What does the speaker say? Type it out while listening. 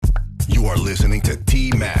You are listening to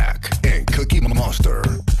T-Mac and Cookie Monster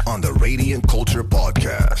on the Radiant Culture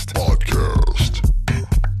Podcast.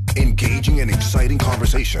 Engaging in exciting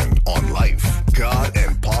conversation on life, God,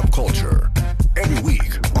 and pop culture. Every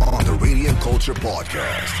week on the Radiant Culture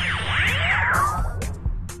Podcast.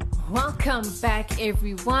 Welcome back,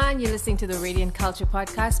 everyone. You're listening to the Radiant Culture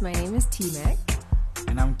Podcast. My name is T-Mac.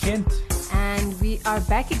 And I'm Kent. And we are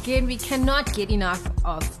back again. We cannot get enough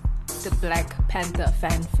of the Black Panther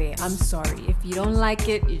fanfare. I'm sorry. If you don't like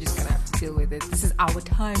it, you're just going to have to deal with it. This is our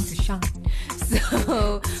time to shine.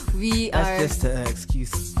 So That's just an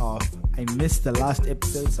excuse of, I missed the last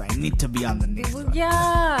episode, so I need to be on the next one.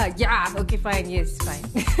 Yeah. Okay, fine. Yes, fine.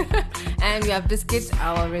 And we have Biscuit,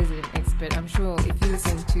 our resident expert. I'm sure if you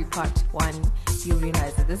listen to part 1, you'll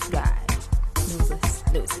realize that this guy knows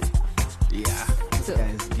his stuff. Yeah. So,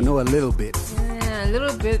 I know a little bit. Yeah, a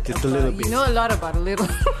little bit. Just a little bit. You know a lot about a little.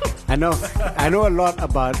 I know a lot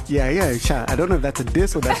about, sure. I don't know if that's a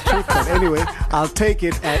diss or that's truth, but anyway, I'll take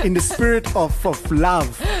it in the spirit of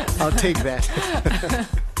love. I'll take that.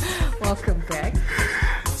 Welcome back.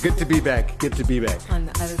 Good to be back. On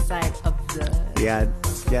the other side of the... Yeah,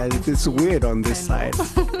 it's weird on this side.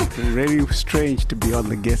 It's really strange to be on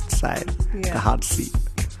the guest side, the hot seat.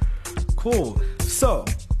 Cool. So,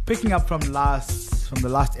 picking up from the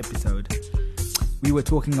last episode, we were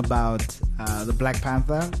talking about the Black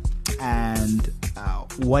Panther and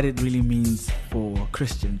what it really means for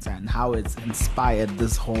Christians and how it's inspired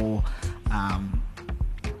this whole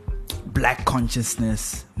black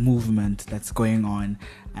consciousness movement that's going on,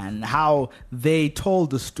 and how they told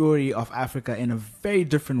the story of Africa in a very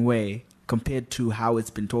different way compared to how it's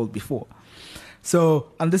been told before. So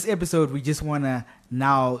on this episode, we just want to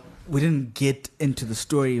we didn't get into the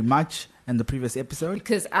story much in the previous episode.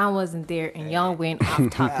 Because I wasn't there and y'all went off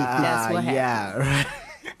topic. That's what happened. Yeah, right.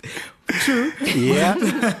 True. Yeah.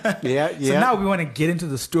 So now we want to get into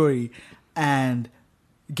the story and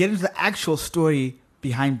get into the actual story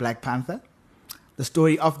behind Black Panther, the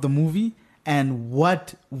story of the movie, and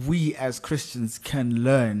what we as Christians can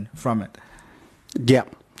learn from it. Yeah.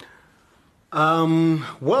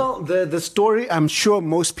 Well, the story, I'm sure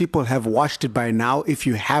most people have watched it by now. If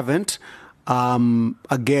you haven't,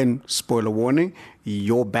 again, spoiler warning,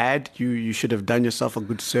 you're bad. You should have done yourself a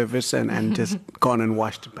good service and just gone and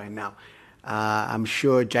watched it by now. I'm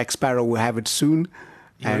sure Jack Sparrow will have it soon.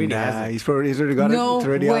 He's already got it. It's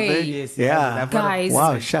already out there. Yes, yeah. Guys.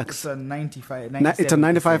 Wow, shucks. It's a 95. It's a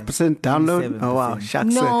 95% download. Oh wow,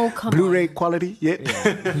 shucks. No, come Blu-ray on. quality. Yeah.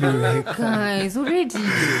 Guys, already.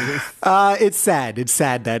 It's sad. It's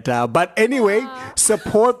sad that. But anyway,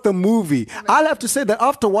 support the movie. I'll have to say that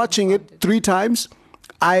after watching it 3 times,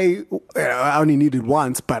 I only needed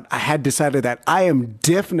once, but I had decided that I am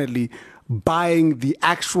definitely buying the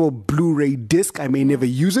actual Blu-ray disc. I may never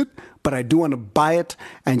use it, but I do want to buy it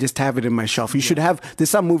and just have it in my shelf. You should have,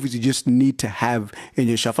 there's some movies you just need to have in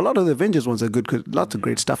your shelf. A lot of the Avengers ones are good, lots of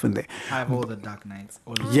great stuff in there. I have all the Dark Knights.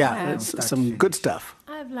 It's some good stuff.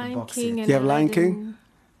 I have Lion box King. set. And You have Lion Aladdin. King?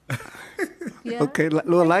 Yeah. Okay,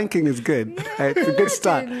 Lion King is good. It's a good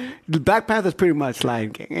start. The Black Panther is pretty much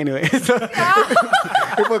Lion King. Anyway, so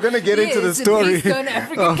if we're going to get into the story. He's an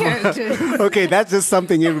African character. Okay, that's just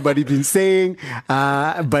something everybody's been saying.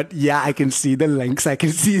 But yeah, I can see the links. I can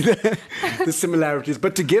see the similarities.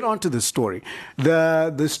 But to get onto the story,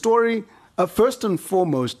 the story, first and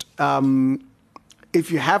foremost,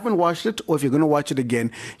 if you haven't watched it or if you're going to watch it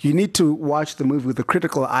again, you need to watch the movie with a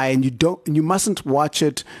critical eye, and you mustn't watch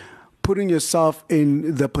it putting yourself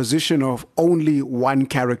in the position of only one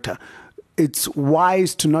character. It's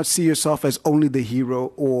wise to not see yourself as only the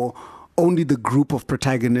hero or only the group of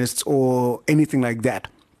protagonists or anything like that.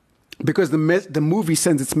 Because the movie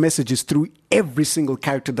sends its messages through every single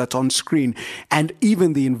character that's on screen, and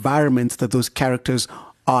even the environments that those characters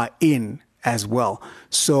are in as well.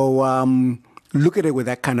 So look at it with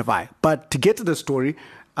that kind of eye. But to get to the story,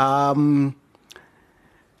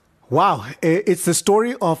 it's the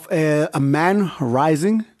story of a man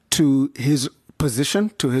rising to his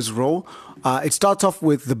position, to his role. It starts off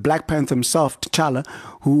with the Black Panther himself, T'Challa,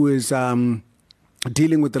 who is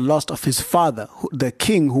dealing with the loss of his father, the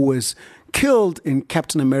king who was killed in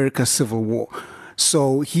Captain America Civil War.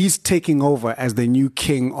 So he's taking over as the new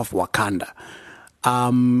king of Wakanda.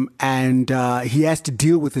 And he has to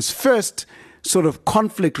deal with his first sort of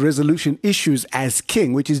conflict resolution issues as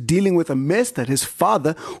king, which is dealing with a mess that his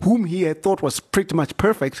father, whom he had thought was pretty much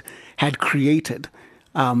perfect, had created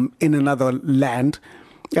in another land.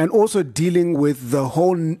 And also dealing with the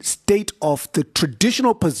whole state of the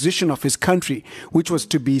traditional position of his country, which was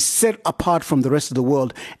to be set apart from the rest of the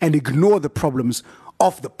world and ignore the problems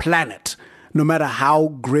of the planet. no matter how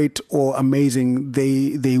great or amazing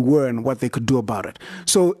they were and what they could do about it.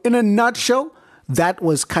 So in a nutshell, that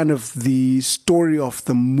was kind of the story of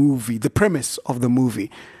the movie, the premise of the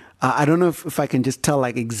movie. I don't know if I can just tell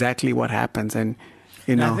like exactly what happens, and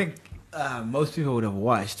you know. I think most people would have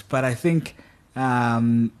watched, but I think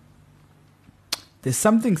there's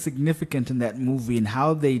something significant in that movie and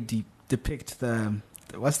how they depict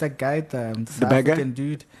what's that guy, the South bad guy? African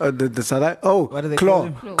dude? The South. Oh, What do they call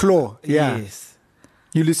Claw. him? Claw. Yeah. Yes.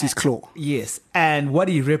 Ulysses Claw. Yes, and what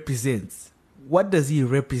he represents. What does he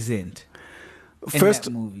represent in First,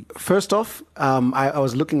 that movie? first off, I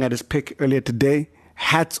was looking at his pic earlier today.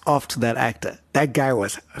 Hats off to that actor. That guy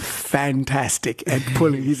was fantastic at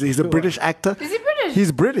pulling. He's a British actor. Is he British?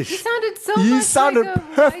 He's British. He sounded so He much sounded like a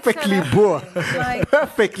white perfectly South Boer. African. Like,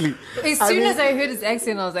 Perfectly. as soon as I heard his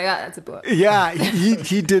accent, I was like, that's a Boer. Yeah,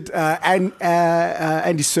 he did Andy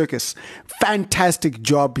Serkis. Fantastic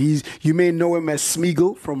job. You may know him as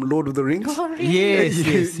Smeagol from Lord of the Rings. Oh, really? Yes, You-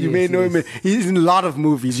 yes, you may yes, know yes. him. He's in a lot of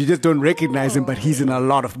movies. You just don't recognize him, but he's in a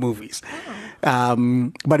lot of movies.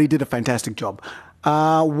 But he did a fantastic job.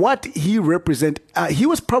 What he he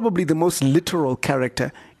was probably the most literal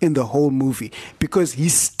character in the whole movie because he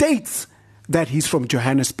states that he's from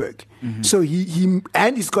Johannesburg. So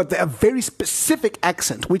he's got a very specific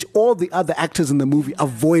accent, which all the other actors in the movie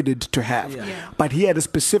avoided to have. But he had a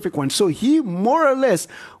specific one. So he more or less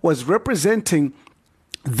was representing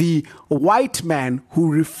the white man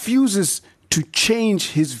who refuses to change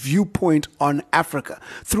his viewpoint on Africa.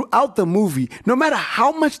 Throughout the movie, no matter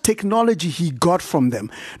how much technology he got from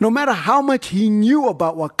them, no matter how much he knew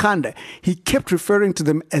about Wakanda, he kept referring to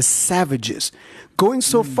them as savages, going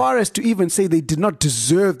so far as to even say they did not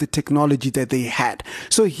deserve the technology that they had.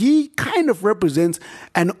 So he kind of represents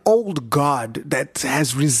an old god that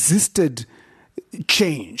has resisted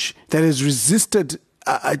change, that has resisted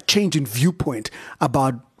a change in viewpoint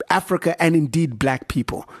about Africa and indeed black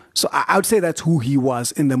people. So I would say that's who he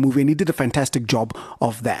was in the movie, and he did a fantastic job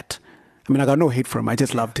of that. I mean, I got no hate for him. I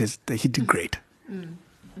just loved he did great.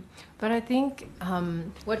 But I think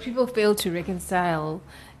what people fail to reconcile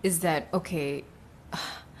is that, okay,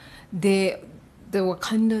 the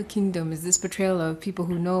Wakanda kingdom is this portrayal of people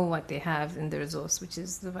who know what they have in the resource, which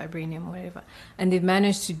is the vibranium or whatever, and they've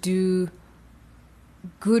managed to do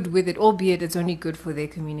good with it, albeit it's only good for their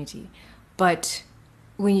community. But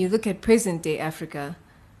when you look at present day Africa,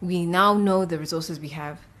 we now know the resources we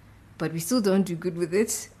have, but we still don't do good with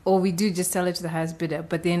it, or we do just sell it to the highest bidder.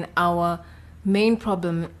 But then our main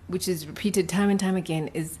problem, which is repeated time and time again,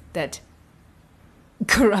 is that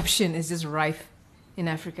corruption is just rife in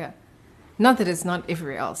Africa. Not that it's not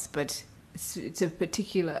everywhere else, but it's a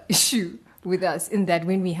particular issue with us in that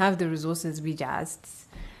when we have the resources,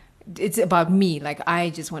 it's about me. Like, I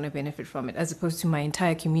just want to benefit from it as opposed to my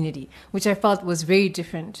entire community, which I felt was very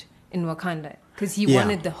different in Wakanda because he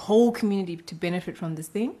wanted the whole community to benefit from this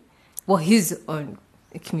thing. Well, his own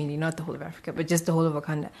community, not the whole of Africa, but just the whole of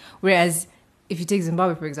Wakanda. Whereas if you take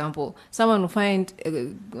Zimbabwe, for example, someone will find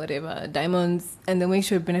diamonds and they'll make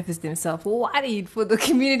sure it benefits themselves. What for the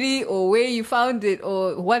community or where you found it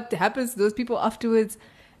or what happens to those people afterwards,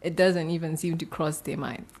 it doesn't even seem to cross their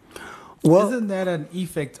mind. Well, Isn't that an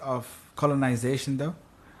effect of colonization, though?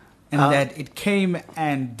 And that it came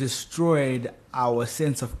and destroyed our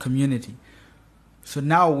sense of community. So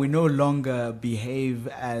now we no longer behave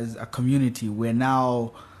as a community. We're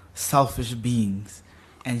now selfish beings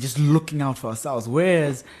and just looking out for ourselves.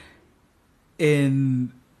 Whereas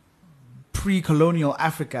in pre-colonial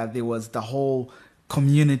Africa, there was the whole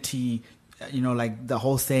community, like the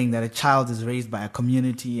whole saying that a child is raised by a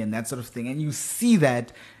community and that sort of thing. And you see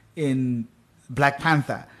that in Black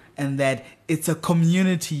Panther, and that it's a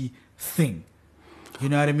community thing. You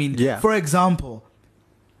know what I mean? Yeah. For example,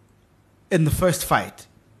 in the first fight,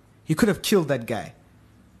 he could have killed that guy,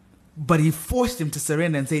 but he forced him to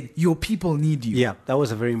surrender and said, "Your people need you." yeah, that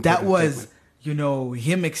was a very important That was, segment.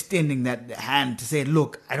 him extending that hand to say,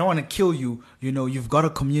 "Look, I don't want to kill you. You've got a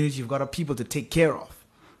community, you've got a people to take care of."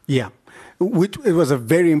 Yeah, which it was a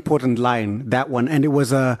very important line, that one, and it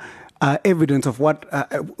was a evidence of what,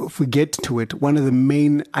 if we get to it, one of the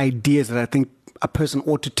main ideas that I think a person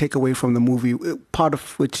ought to take away from the movie, part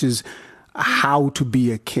of which is how to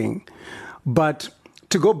be a king. But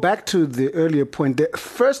to go back to the earlier point, the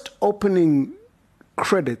first opening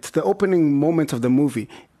credits, the opening moments of the movie,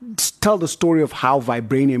 tell the story of how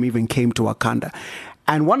vibranium even came to Wakanda.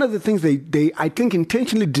 And one of the things they I think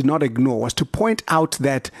intentionally did not ignore was to point out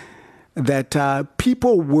that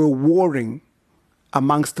people were warring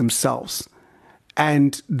amongst themselves.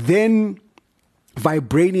 And then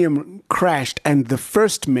vibranium crashed and the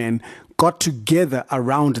first men got together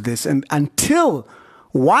around this, and until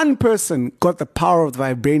one person got the power of the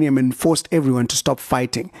vibranium and forced everyone to stop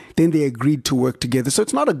fighting, then they agreed to work together. So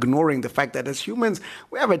it's not ignoring the fact that as humans,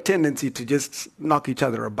 we have a tendency to just knock each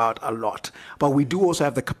other about a lot. But we do also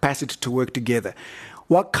have the capacity to work together.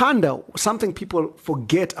 Wakanda, something people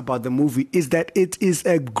forget about the movie, is that it is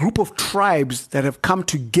a group of tribes that have come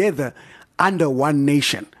together under one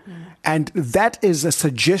nation. And that is a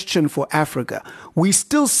suggestion for Africa. We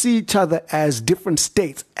still see each other as different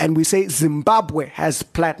states, and we say Zimbabwe has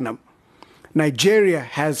platinum, Nigeria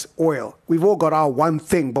has oil. We've all got our one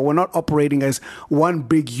thing, but we're not operating as one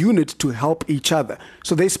big unit to help each other.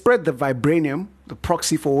 So they spread the vibranium, the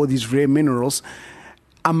proxy for all these rare minerals,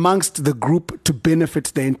 amongst the group to benefit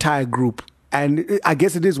the entire group. And I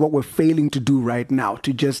guess it is what we're failing to do right now,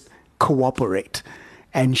 to just cooperate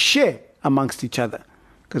and share amongst each other,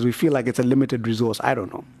 because we feel like it's a limited resource. I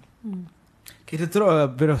don't know. Okay, to throw a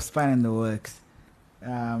bit of spine in the works,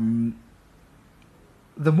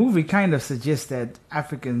 the movie kind of suggests that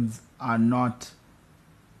Africans are not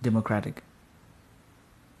democratic.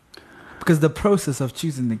 Because the process of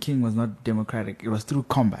choosing the king was not democratic. It was through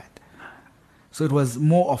combat. So it was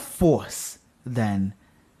more of force than,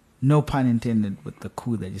 no pun intended with the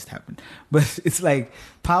coup that just happened. But it's like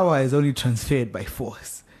power is only transferred by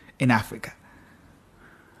force in Africa.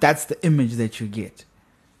 That's the image that you get.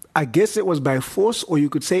 I guess it was by force, or you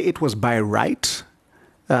could say it was by right.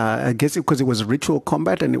 I guess because it was ritual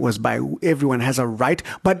combat and it was by everyone has a right.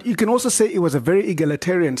 But you can also say it was a very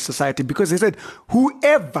egalitarian society, because they said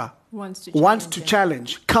whoever wants to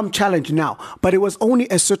challenge, come challenge now. But it was only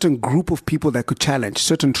a certain group of people that could challenge,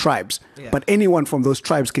 certain tribes. Yeah. But anyone from those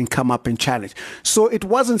tribes can come up and challenge. So it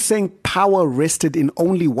wasn't saying power rested in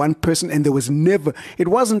only one person, and there was never, it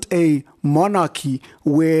wasn't a monarchy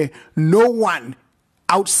where no one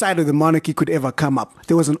outside of the monarchy could ever come up.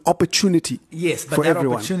 There was an opportunity. Yes, but for that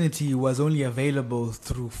everyone. Opportunity was only available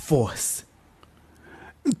through force.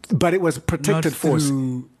 But it was protected force.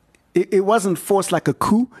 It wasn't force like a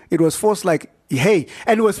coup. It was force like, hey,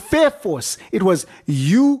 and it was fair force. It was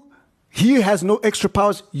you, he has no extra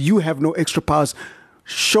powers, you have no extra powers.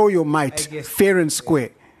 Show your might, fair and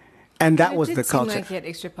square. And that was the culture. It did seem like he had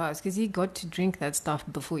extra powers because he got to drink that stuff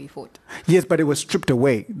before he fought. Yes, but it was stripped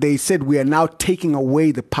away. They said we are now taking away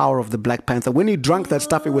the power of the Black Panther. When he drank that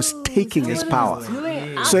stuff, it was taking his power.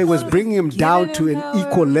 So it was bringing him down to an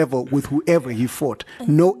equal level with whoever he fought.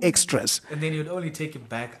 No extras. And then you'd only take it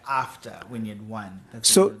back after when you'd won.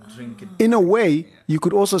 So in a way, you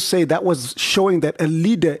could also say that was showing that a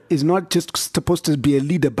leader is not just supposed to be a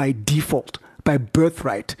leader by default, by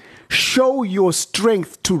birthright. Show your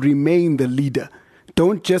strength to remain the leader.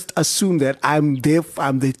 Don't just assume that I'm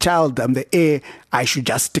the child, I'm the heir, I should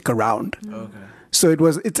just stick around. Okay. So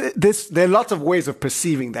there are lots of ways of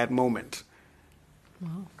perceiving that moment.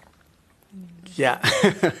 Wow. Yeah.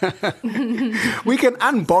 We can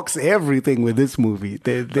unbox everything with this movie.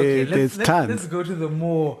 There's tons. Let's go to the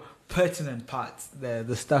more pertinent parts,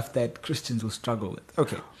 the stuff that Christians will struggle with.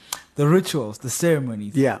 Okay. The rituals, the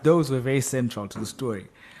ceremonies, those were very central to the story.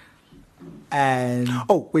 And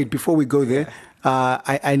wait, before we go there,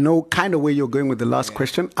 I know kind of where you're going with the last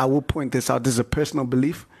question. I will point this out. This is a personal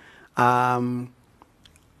belief.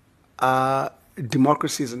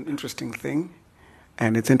 Democracy is an interesting thing,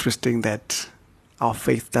 and it's interesting that our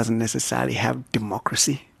faith doesn't necessarily have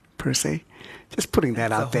democracy per se. Just putting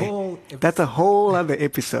that out there. That's a whole other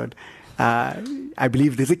episode. I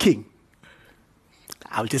believe there's a king.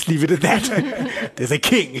 I'll just leave it at that. There's a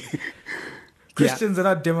king. Christians are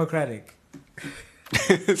not democratic.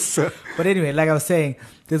 But anyway, like I was saying,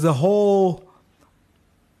 there's a whole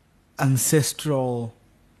ancestral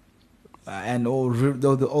and all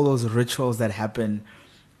those rituals that happen,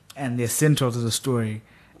 and they're central to the story.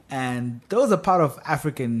 And those are part of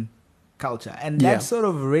African culture. And that sort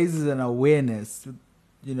of raises an awareness,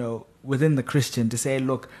 within the Christian to say,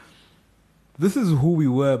 look, this is who we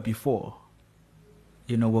were before.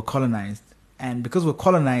 We're colonized. And because we're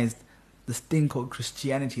colonized, this thing called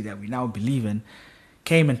Christianity that we now believe in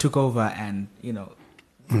came and took over. And,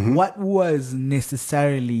 what was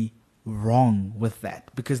necessarily wrong with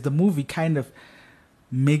that? Because the movie kind of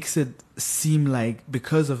makes it seem like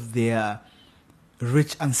because of their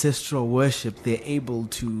rich ancestral worship, they're able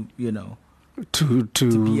to,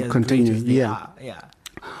 to be as continue. Great as they are. Yeah.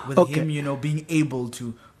 With him, being able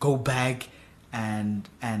to go back and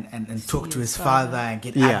talk to his father and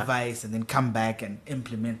get advice and then come back and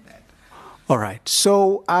implement that. All right.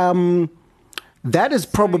 So that is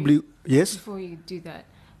probably... Yes? Before you do that,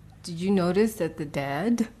 did you notice that the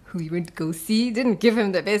dad who he went to go see didn't give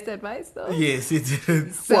him the best advice though? Yes, it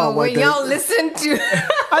did. So Well, what when the- y'all listen to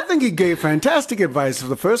I think he gave fantastic advice for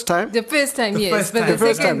the first time. the first time, yes, first but time. the, The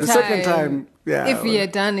first second time, the second time, yeah. If he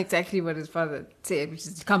had done exactly what his father said, which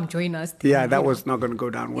is come join us, Yeah, then, that you was not going to go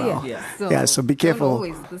down well. Yeah. Yeah, so be don't careful.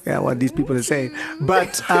 always listen Yeah, what these people are saying.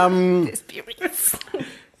 But know, the spirits.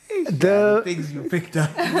 the Things you picked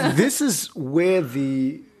up. this is where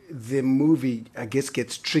the movie, I guess,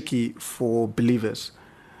 gets tricky for believers,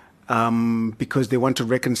 because they want to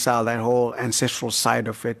reconcile that whole ancestral side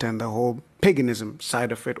of it and the whole paganism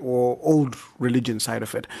side of it or old religion side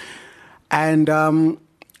of it. And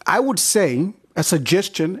I would say a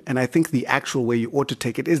suggestion, and I think the actual way you ought to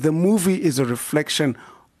take it, is the movie is a reflection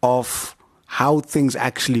of how things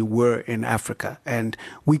actually were in Africa. And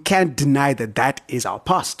we can't deny that that is our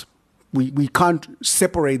past. We can't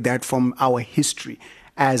separate that from our history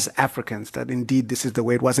as Africans, that indeed this is the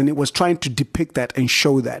way it was. And it was trying to depict that and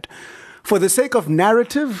show that. For the sake of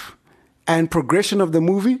narrative and progression of the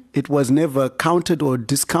movie, it was never counted or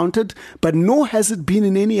discounted, but nor has it been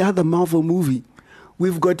in any other Marvel movie.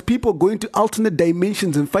 We've got people going to alternate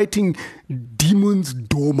dimensions and fighting demons,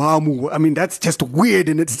 Dormammu. I mean, that's just weird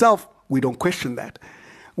in itself. We don't question that.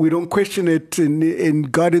 We don't question it in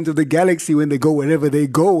Guardians of the Galaxy when they go wherever they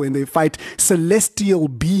go and they fight celestial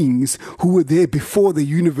beings who were there before the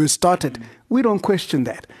universe started. We don't question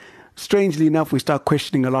that. Strangely enough, we start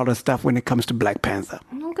questioning a lot of stuff when it comes to Black Panther.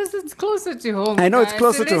 No, because it's closer to home. I know it's guys.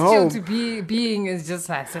 closer to Celestial home. To being is just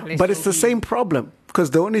like celestial. But it's the same problem,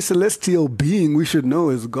 because the only celestial being we should know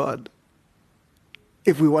is God,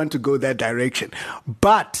 if we want to go that direction.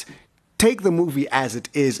 But take the movie as it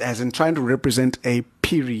is, as in trying to represent a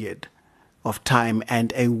period of time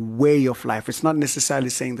and a way of life. It's not necessarily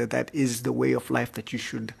saying that that is the way of life that you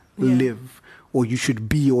should live or you should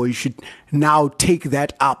be, or you should now take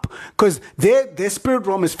that up. Because their spirit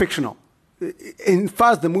realm is fictional. In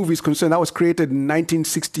far as the movie is concerned, that was created in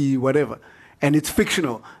 1960 whatever, and it's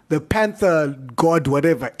fictional. The Panther God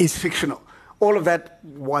whatever is fictional. All of that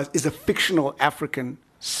is a fictional African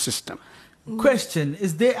system. Question: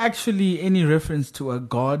 is there actually any reference to a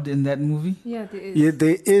god in that movie? Yeah, there is. Yeah,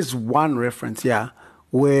 there is one reference,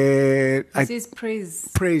 where It says praise.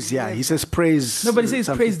 praise, he says praise. Nobody says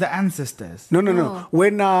something. praise the ancestors. No.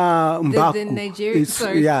 When Mbaku, the Nigerian- it's-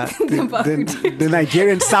 sorry. yeah, the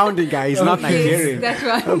Nigerian sounding guy is not Okay. Nigerian, Yes,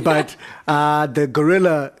 that's right. but the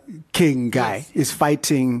Gorilla King guy is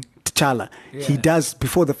fighting T'Challa. He Yeah. does,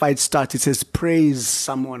 before the fight starts, it says praise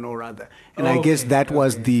someone or other, and I guess that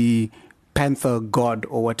was the Panther god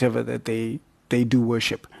or whatever that they do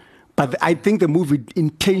worship. But I think the movie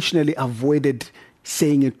intentionally avoided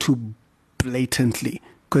saying it too blatantly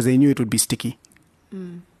because they knew it would be sticky.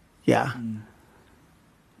 Yeah.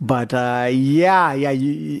 But as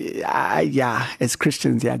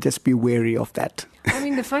Christians, just be wary of that. I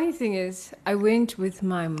mean, the funny thing is, I went with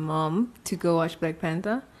my mom to go watch Black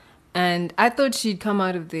Panther, and I thought she'd come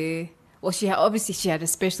out of there. Well, she had a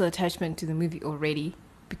special attachment to the movie already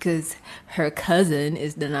because her cousin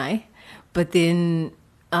is Danai. But then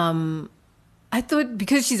I thought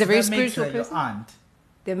because she's a very That makes spiritual her your person, aunt.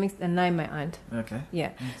 that makes Danai my aunt. Okay.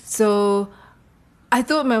 Yeah. So I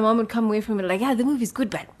thought my mom would come away from it like, the movie's good,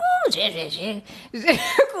 but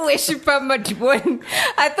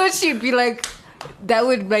I thought she'd be like, that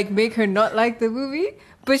would like make her not like the movie.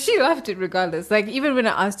 But she loved it regardless. Like, even when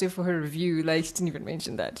I asked her for her review, like, she didn't even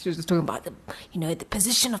mention that. She was just talking about the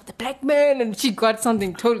position of the black man, and she got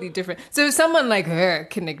something totally different. So if someone like her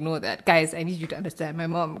can ignore that, guys, I need you to understand my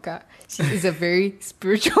mom, she is a very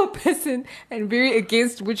spiritual person and very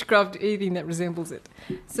against witchcraft, anything that resembles it.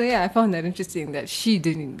 So yeah, I found that interesting that she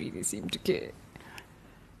didn't really seem to care.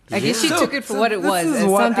 I guess she took it for what it was, This is as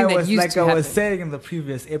what something I that was, used like to I happen. was saying in the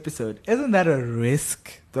previous episode. Isn't that a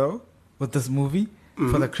risk, though, with this movie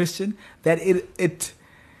for the Christian? That it's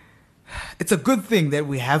a good thing that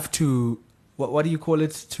we have to, what do you call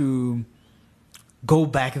it, to go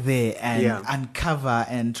back there and uncover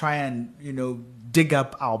and try and, dig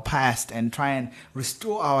up our past and try and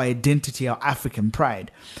restore our identity, our African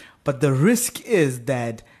pride. But the risk is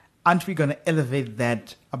that, aren't we going to elevate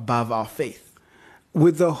that above our faith?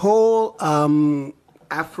 With the whole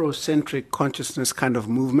Afrocentric consciousness kind of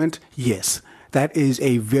movement, yes, that is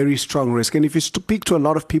a very strong risk. And if you speak to a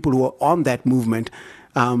lot of people who are on that movement,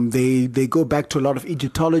 they go back to a lot of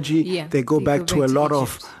Egyptology. Yeah, they go back to a lot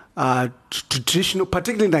Egypt. of traditional,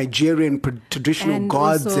 particularly Nigerian traditional And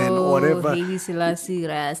gods also and whatever. Haile Selassie,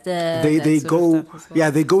 Rasta, They that sort of go stuff as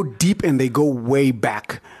well. they go deep and they go way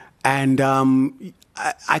back. And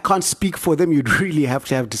I can't speak for them. You'd really have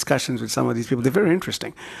to have discussions with some of these people. They're very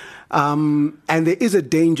interesting. And there is a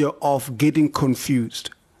danger of getting confused.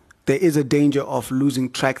 There is a danger of losing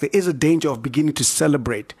track. There is a danger of beginning to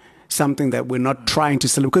celebrate something that we're not trying to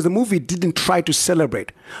celebrate. Because the movie didn't try to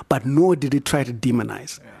celebrate, but nor did it try to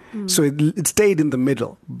demonize. Yeah. So it stayed in the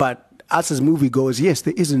middle. But us as moviegoers, yes,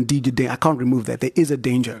 there is indeed a danger. I can't remove that. There is a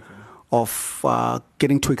danger of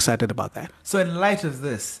getting too excited about that. So in light of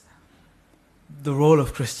this, the role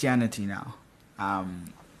of Christianity now,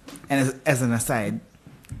 and as an aside,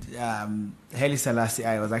 Haile Selassie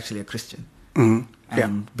I was actually a Christian. Mm-hmm.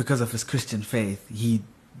 And because of his Christian faith, he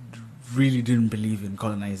really didn't believe in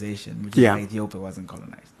colonization, which is why Ethiopia wasn't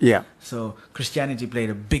colonized. Yeah. So Christianity played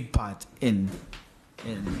a big part in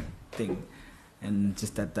thing, and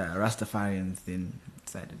just that the Rastafarians then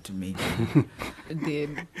decided to make him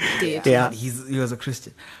did. Yeah, he was a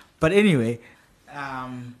Christian. But anyway,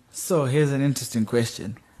 so here's an interesting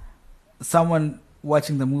question. Someone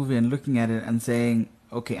watching the movie and looking at it and saying,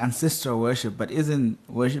 okay, ancestral worship, but isn't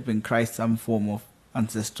worshiping Christ some form of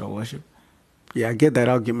ancestral worship? Yeah, I get that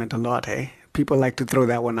argument a lot, hey? People like to throw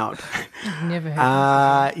that one out. I've never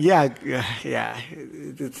heard yeah,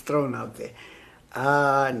 it's thrown out there.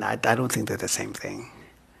 No, I don't think they're the same thing.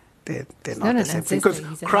 They're not the same thing. Because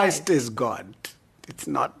Christ is God. It's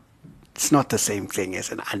not the same thing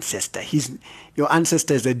as an ancestor. Your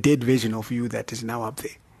ancestor is a dead version of you that is now up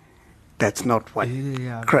there. That's not what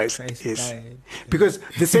Christ is. Died. Because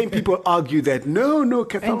the same people argue that, no,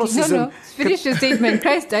 Catholicism... No, finish your statement.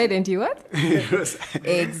 Christ died and you what?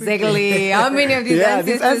 Exactly. How many of these ancestors...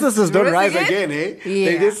 these ancestors don't rise again, eh?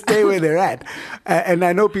 Yeah. They just stay where they're at. And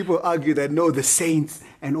I know people argue that, no, the saints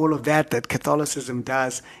and all of that Catholicism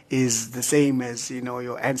does is the same as,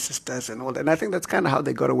 your ancestors and all that. And I think that's kind of how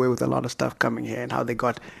they got away with a lot of stuff coming here and how they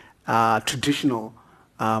got traditional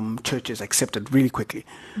churches accepted really quickly.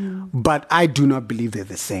 But I do not believe they're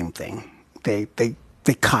the same thing. They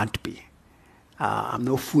can't be. I'm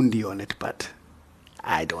no fundi on it, but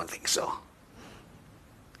I don't think so.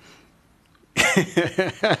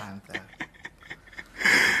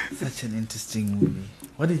 Such an interesting movie.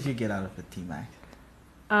 What did you get out of it, T-Mac?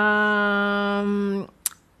 I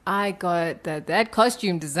got that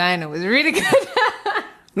costume designer was really good.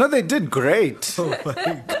 No, they did great. Oh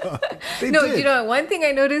my God. They No, did. one thing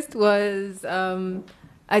I noticed was I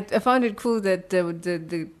found it cool that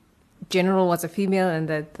the general was a female and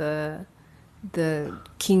that the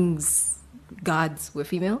king's guards were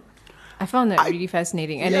female. I found that really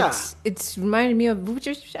fascinating, and it's reminded me of which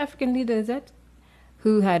African leader is that,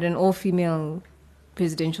 who had an all-female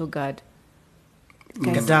presidential guard.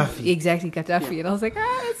 Gaddafi. Exactly, Gaddafi. And I was like,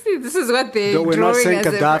 let's see, this is what they're No, we're drawing not saying as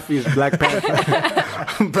Gaddafi is Black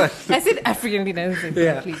Panther. But I said African leader. I said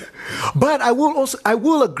black leader. But I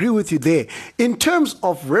will agree with you there. In terms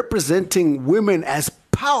of representing women as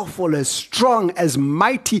powerful, as strong, as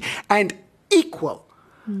mighty, and equal,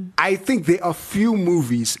 I think there are few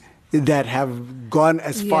movies that have gone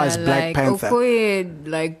as far as Black Panther.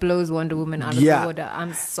 Okoye blows Wonder Woman out of the water.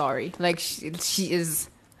 I'm sorry. She is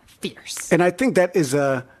fierce. And I think that is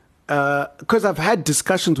because I've had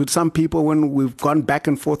discussions with some people when we've gone back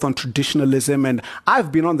and forth on traditionalism, and I've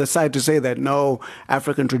been on the side to say that no,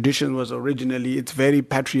 African tradition was originally, it's very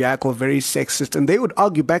patriarchal, very sexist, and they would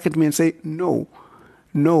argue back at me and say, no,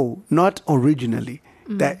 not originally.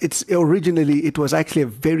 That it was actually a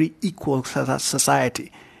very equal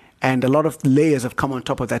society. And a lot of layers have come on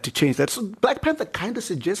top of that to change that. So Black Panther kind of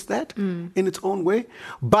suggests that in its own way.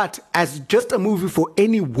 But as just a movie for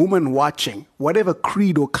any woman watching, whatever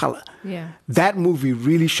creed or color, that movie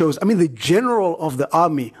really shows. I mean, the general of the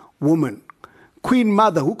army, woman. Queen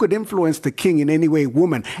Mother, who could influence the king in any way,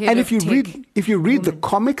 woman. And if you read the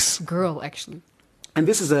comics... Girl, actually. And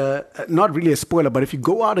this is not really a spoiler, but if you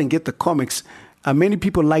go out and get the comics... many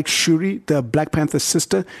people like Shuri, the Black Panther's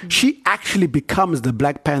sister. She actually becomes the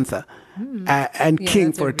Black Panther and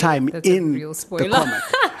king for a time in the comic.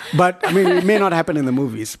 But, I mean, it may not happen in the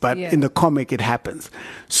movies, but in the comic it happens.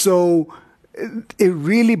 So,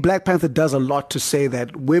 Black Panther does a lot to say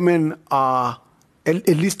that women are, at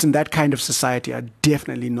least in that kind of society, are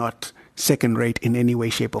definitely not second-rate in any way,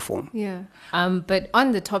 shape, or form. Yeah. But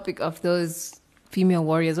on the topic of those female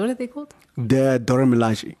warriors, what are they called? The Dora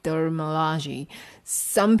Milaje. Dora Milaje.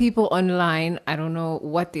 Some people online, I don't know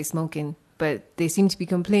what they're smoking, but they seem to be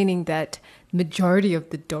complaining that majority of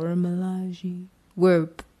the Dora Milaje were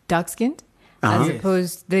dark-skinned, as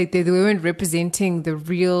opposed they weren't representing the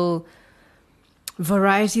real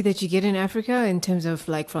variety that you get in Africa in terms of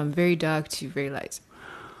from very dark to very light.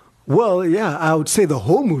 Well, yeah, I would say the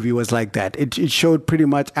whole movie was like that. It showed pretty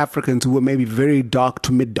much Africans who were maybe very dark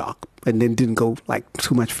to mid-dark. and then didn't go like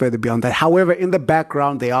too much further beyond that. However, in the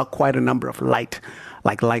background, there are quite a number of light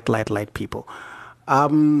people.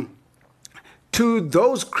 To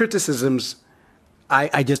those criticisms,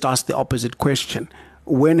 I just asked the opposite question.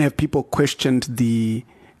 When have people questioned the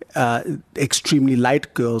extremely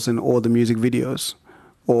light girls in all the music videos,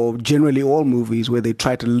 or generally all movies where they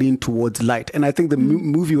try to lean towards light? And I think the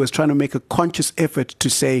movie was trying to make a conscious effort to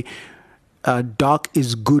say dark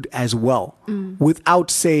is good as well, without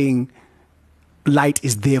saying light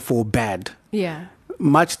is therefore bad. Yeah.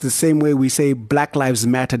 Much the same way we say Black Lives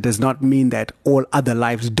Matter does not mean that all other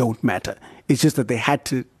lives don't matter. It's just that they had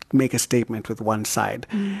to make a statement with one side.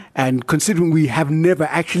 And considering we have never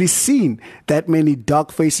actually seen that many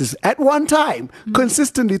dark faces at one time,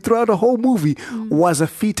 consistently throughout a whole movie, was a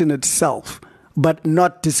feat in itself, but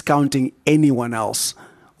not discounting anyone else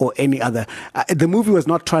or any other. The movie was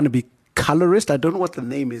not trying to be colorist. I don't know what the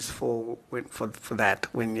name is for that,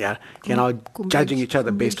 when you're judging each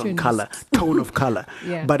other based on color, tone of color.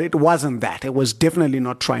 Yeah. But it wasn't that. It was definitely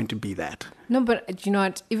not trying to be that. No, but you know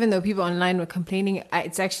what? Even though people online were complaining,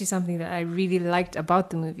 it's actually something that I really liked about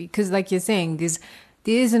the movie. Because like you're saying, there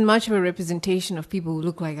isn't much of a representation of people who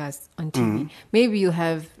look like us on TV. Maybe you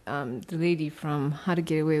have the lady from How to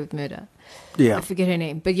Get Away with Murder. Yeah. I forget her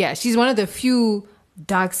name. But yeah, she's one of the few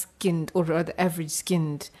dark-skinned or rather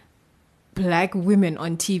average-skinned black women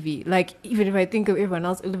on TV. Like, even if I think of everyone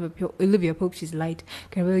else, Olivia Pope, she's light.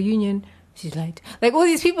 Gabrielle Union, she's light. Like, all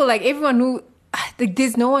these people, like, everyone who... Like,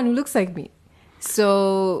 there's no one who looks like me.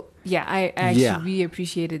 So, yeah, I actually really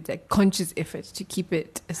appreciated that conscious effort to keep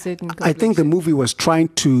it a certain complexion. I think the movie was trying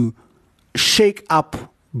to shake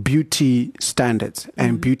up beauty standards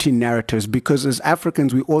and beauty narratives, because as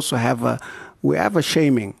Africans, we also have a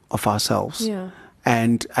shaming of ourselves. Yeah.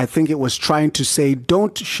 And I think it was trying to say,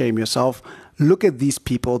 don't shame yourself. Look at these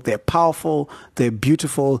people. They're powerful. They're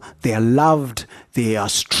beautiful. They're loved. They are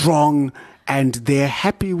strong. And they're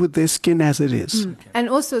happy with their skin as it is. And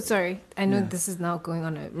also, sorry, I know this is now going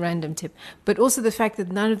on a random tip, but also the fact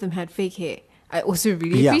that none of them had fake hair. I also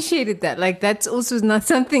really appreciated that. Like, that's also not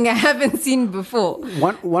something I haven't seen before.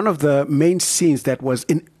 One of the main scenes that was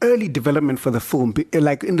in early development for the film,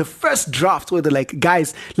 like in the first draft, where they're like,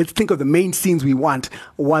 guys, let's think of the main scenes we want,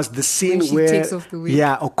 was the scene When she where takes off the wig.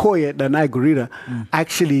 Okoye, Danai Gurira,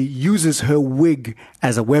 actually uses her wig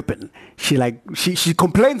as a weapon. She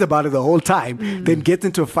complains about it the whole time, then gets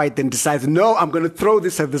into a fight, then decides, no, I'm going to throw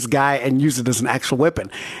this at this guy and use it as an actual weapon.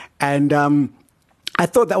 And I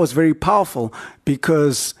thought that was very powerful,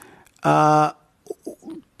 because up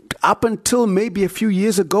until maybe a few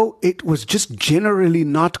years ago, it was just generally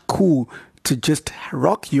not cool to just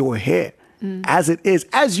rock your hair as it is,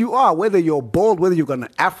 as you are, whether you're bald, whether you're going to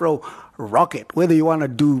afro, rock it, whether you want to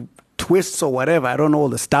do twists or whatever. I don't know all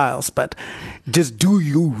the styles, but just do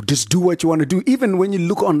you. Just do what you want to do. Even when you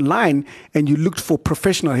look online and you looked for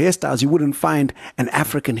professional hairstyles, you wouldn't find an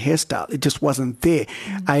African hairstyle. It just wasn't there.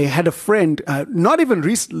 I had a friend, not even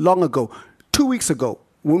long ago, 2 weeks ago,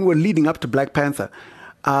 when we were leading up to Black Panther,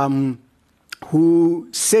 who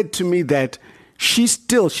said to me that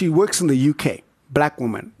she works in the UK, black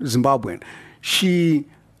woman, Zimbabwean. She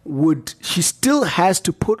still has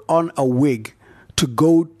to put on a wig to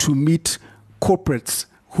go to meet corporates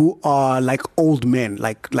who are like old men,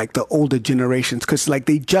 like the older generations, because like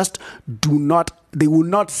they will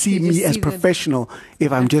not see me as professional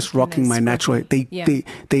if I'm just rocking my natural hair.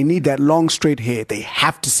 They need that long straight hair. They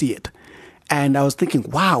have to see it. And I was thinking,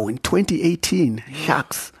 wow, in 2018,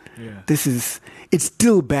 shucks, it's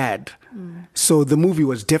still bad. So the movie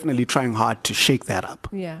was definitely trying hard to shake that up.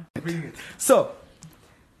 Yeah. So,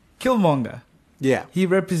 Killmonger. Yeah. He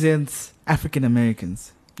represents African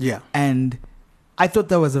Americans. Yeah. And I thought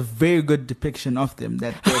that was a very good depiction of them,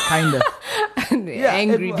 that they're kind of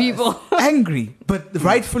angry people. Angry, but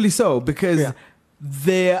rightfully so, because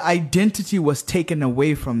their identity was taken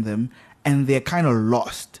away from them and they're kind of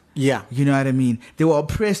lost. Yeah. You know what I mean? They were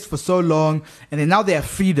oppressed for so long, and then now they have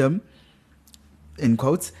freedom, in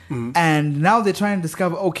quotes, and now they're trying to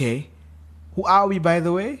discover, okay, who are we, by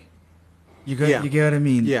the way? You get what I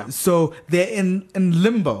mean? Yeah. So they're in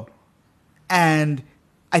limbo. And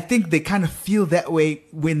I think they kind of feel that way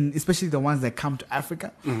when, especially the ones that come to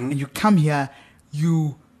Africa, and you come here,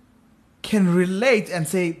 you can relate and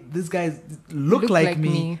say, these guys look like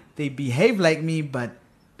me, they behave like me, but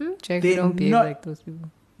Jack, they don't behave not like those people.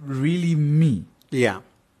 really me Yeah.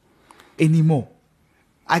 anymore.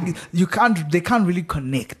 They can't really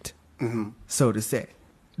connect, so to say.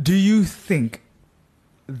 Do you think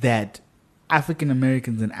that African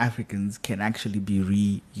Americans and Africans can actually be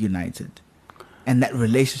reunited, and that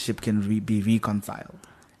relationship can be reconciled?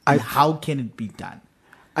 And how can it be done?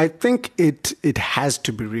 I think it has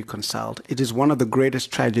to be reconciled. It is one of the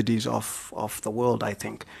greatest tragedies of the world, I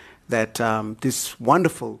think, that this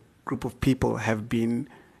wonderful group of people have been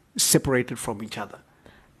separated from each other.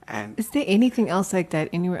 And Is there anything else like that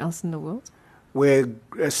anywhere else in the world? we're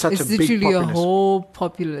such It's a big literally a populace whole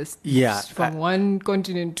populace Yeah, from one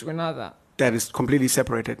continent to another. that is completely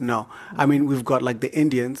separated. No. I mean, we've got like the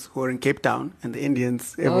Indians who are in Cape Town and the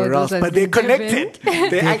Indians everywhere else, those are but they're different.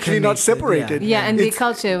 connected. They're actually not connected, separated. Yeah, and their It's-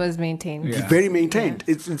 culture was maintained. Yeah. very maintained.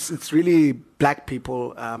 It's really black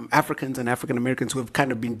people, Africans and African Americans who have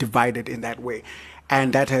kind of been divided in that way,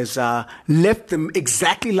 and that has left them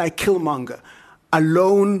exactly like Killmonger,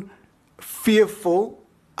 alone, fearful,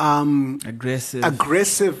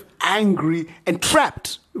 aggressive, angry, and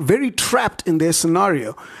trapped, very trapped in their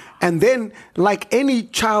scenario. And then, like any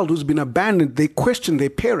child who's been abandoned, they question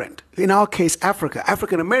their parent. In our case, Africa.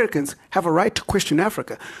 African Americans have a right to question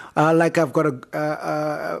Africa. Like I've got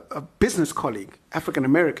a business colleague, African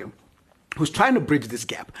American, who's trying to bridge this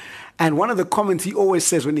gap. And one of the comments he always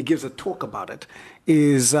says when he gives a talk about it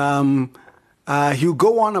is he'll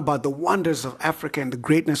go on about the wonders of Africa and the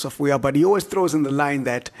greatness of we are, but he always throws in the line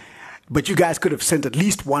that, but you guys could have sent at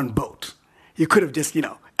least one boat. You could have just,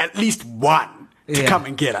 at least one to come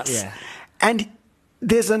and get us. Yeah. And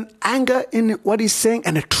there's an anger in what he's saying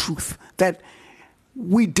and a truth that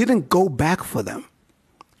we didn't go back for them.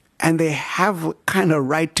 And they have kind of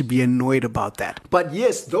right to be annoyed about that. But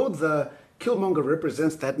yes, though the Killmonger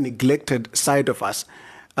represents that neglected side of us,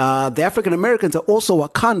 the African Americans are also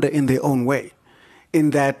Wakanda in their own way. In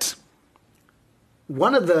that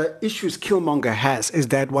one of the issues Killmonger has is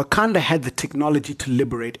that Wakanda had the technology to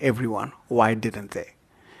liberate everyone. Why didn't they?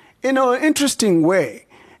 In an interesting way,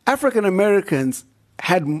 African Americans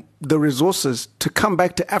had the resources to come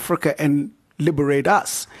back to Africa and liberate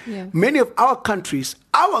us. Yeah. Many of our country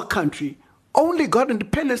only got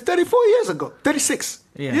independence 34 years ago, 36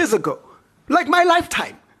 years ago, like my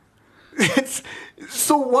lifetime.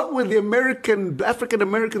 So what were the African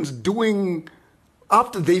Americans doing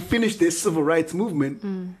after they finished their civil rights movement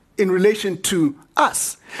in relation to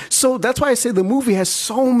us? So that's why I say the movie has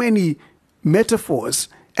so many metaphors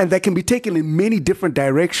and that can be taken in many different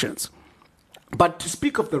directions. But to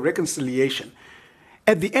speak of the reconciliation,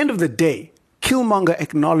 at the end of the day, Killmonger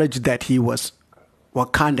acknowledged that he was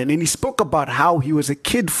Wakandan, and he spoke about how he was a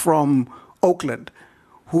kid from Oakland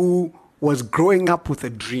who was growing up with a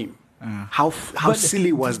dream. How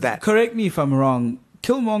silly was that? Correct me if I'm wrong.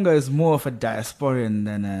 Killmonger is more of a diasporan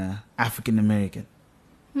than an African American.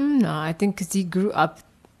 No, I think because he grew up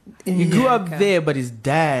in He grew up America. there, but his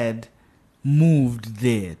dad moved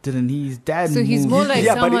there, didn't he? His dad So he's moved. more like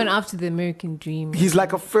Yeah, but someone after the American dream. He's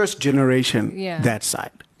like a first generation Yeah. that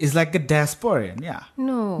side. Is like a diasporan, yeah.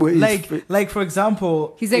 No. Well, he's- Like for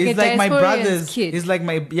example, He's like it's a my diasporian's brother's kid. It's like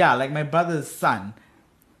my brother's son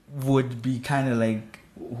would be kind of like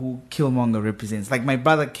who Killmonger represents. Like my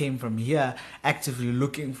brother came from here actively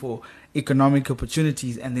looking for economic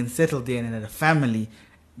opportunities and then settled there and had a family.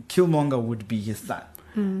 Killmonger would be his son.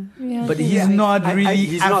 Yeah, I But think he's that makes not I- really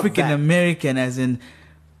he's not African American as in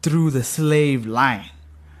through the slave line.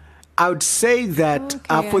 I would say that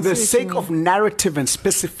Okay, for I the see what you sake of mean. narrative and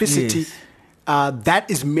specificity, Yes. that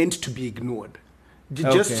is meant to be ignored.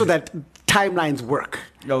 Just Okay. so that timelines work.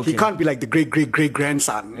 Okay. He can't be like the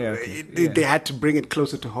great-great-great-grandson. Yeah, okay. They had to bring it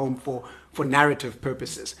closer to home for narrative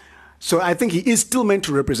purposes. So I think he is still meant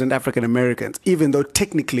to represent African Americans, even though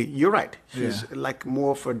technically, you're right, he's like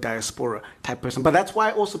more of a diaspora type person. But that's why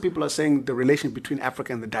also people are saying the relation between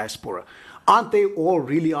Africa and the diaspora. Aren't they all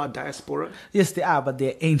really our diaspora? Yes, they are, but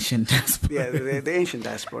they're ancient diaspora. Yeah, they're the ancient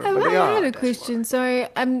diaspora. I but they are. had a diaspora. question. Sorry,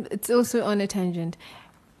 it's also on a tangent.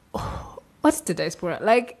 What's the diaspora?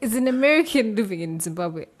 Like, is an American living in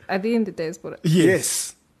Zimbabwe? Are they in the diaspora?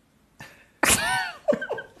 Yes.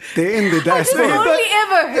 They're in the I've diaspora. only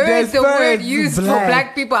ever heard the diaspora word is used for black.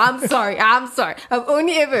 black people. I'm sorry. I've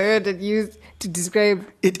only ever heard it used to describe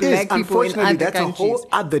It black is, people in unfortunately, other that's countries. a whole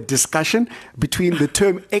other discussion between the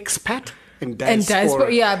term expat and diaspora. And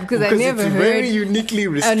diaspora, yeah, because I never it's heard very uniquely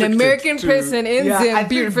An restricted American to- person in Yeah, I Zim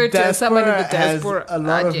be think referred to as someone in the diaspora has diaspora. a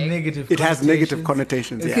lot of Ajay. negative. It has negative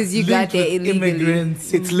connotations. connotations, yeah. Because you got Linked there with illegally.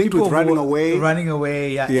 immigrants. It's linked with people running who- away. running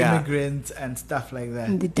away, Yeah. immigrants and stuff like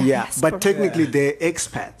that. The Yeah, diaspora. but technically they're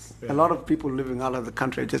expats. A lot of people living out of the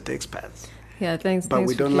country are just expats. Yeah, thanks. But thanks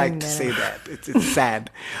we for don't like clearing to that say up. that. It's sad.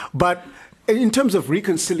 But in terms of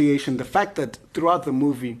reconciliation, the fact that throughout the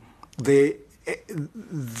movie,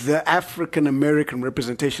 the African American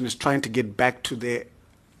representation is trying to get back to their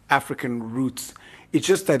African roots. It's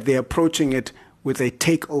just that they're approaching it with a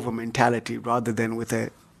takeover mentality rather than with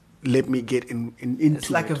a let me get into It's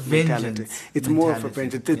like it a mentality. vengeance It's more of a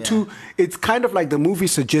mentality. vengeance. The Yeah. two, it's kind of like the movie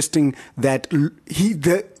suggesting that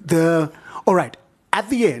all right, at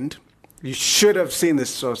the end, you should have seen this,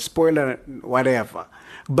 so spoiler, whatever.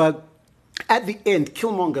 But at the end,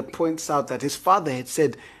 Killmonger points out that his father had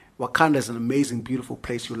said, Wakanda is an amazing, beautiful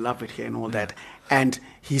place. You love it here and all that. And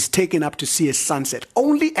he's taken up to see a sunset.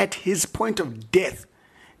 Only at his point of death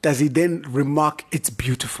does he then remark, it's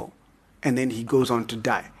beautiful. And then he goes on to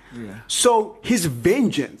die. Yeah. So his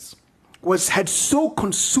vengeance had so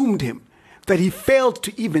consumed him that he failed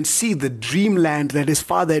to even see the dreamland that his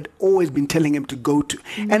father had always been telling him to go to.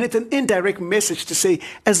 And it's an indirect message to say,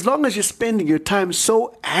 as long as you're spending your time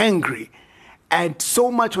so angry and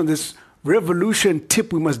so much on this revolution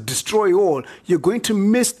tip, we must destroy all, you're going to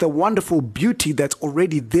miss the wonderful beauty that's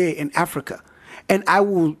already there in Africa. And I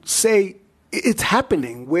will say it's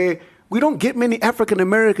happening where we don't get many African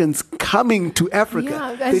Americans coming to Africa.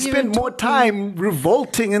 Yeah, they as you were spend more talking- time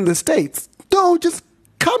revolting in the States. No, just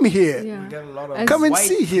come here. Yeah. We get a lot of As- Come and white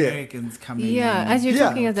see here. Americans coming Yeah, in. as you're Yeah.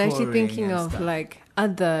 talking, I was actually Touring thinking and of stuff. like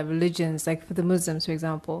other religions, like for the Muslims, for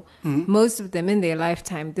example. Mm-hmm. Most of them in their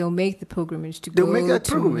lifetime, they'll make the pilgrimage to They'll go make that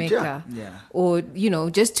to pilgrimage, Mecca. yeah. Or,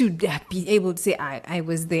 just to be able to say, I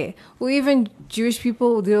was there. Or even Jewish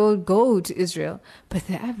people, they'll go to Israel. But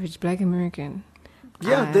the average black American,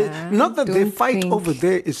 Yeah, not that their don't fight think- over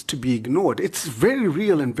there is to be ignored. It's very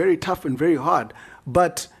real and very tough and very hard.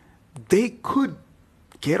 But they could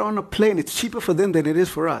get on a plane. It's cheaper for them than it is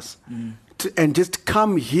for us. And just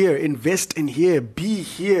come here, invest in here, be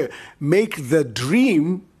here, make the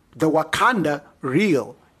dream, the Wakanda,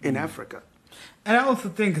 real in Africa. And I also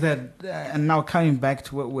think that, and now coming back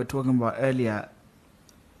to what we were talking about earlier,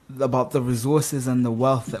 about the resources and the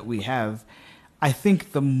wealth that we have, I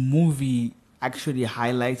think the movie actually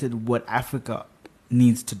highlighted what Africa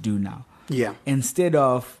needs to do now. Yeah. Instead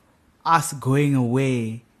of us going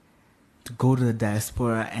away to go to the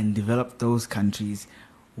diaspora and develop those countries,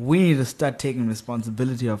 we need to start taking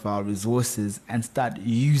responsibility of our resources and start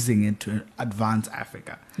using it to advance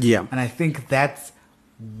Africa. Yeah. And I think that's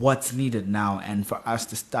what's needed now, and for us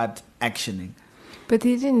to start actioning. But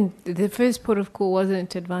they didn't. The first port of call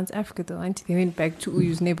wasn't to advance Africa, though. Auntie. They went back to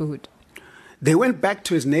Uyu's neighborhood. They went back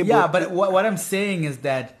to his neighborhood. Yeah, but what I'm saying is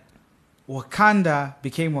that Wakanda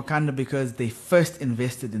became Wakanda because they first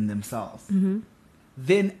invested in themselves.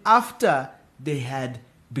 Then after they had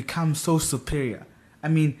become so superior, I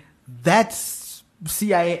mean, that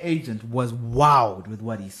CIA agent was wowed with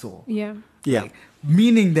what he saw. Yeah. Yeah.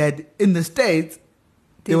 Meaning that in the States,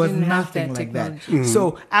 They there was didn't have nothing that like that. technology.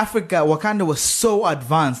 So Africa, Wakanda was so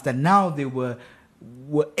advanced that now they were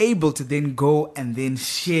able to then go and then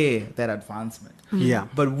share that advancement. Yeah.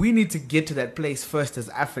 But we need to get to that place first as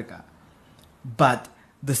Africa. But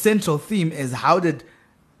the central theme is, how did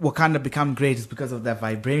Wakanda become great? Is because of that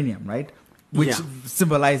vibranium, right? Which Yeah.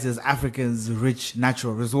 symbolizes Africa's rich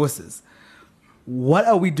natural resources. What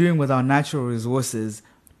are we doing with our natural resources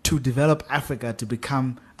to develop Africa to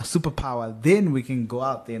become a superpower? Then we can go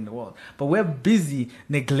out there in the world. But we're busy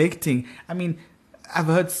neglecting. I mean, I've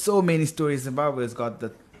heard so many stories. Zimbabwe's got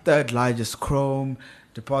the third largest chrome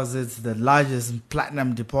deposits, the largest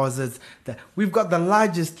platinum deposits. We've got the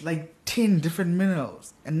largest, 10 different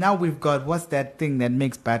minerals. And now we've got, what's that thing that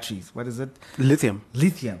makes batteries? What is it? Lithium.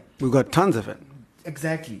 Lithium. We've got tons of it.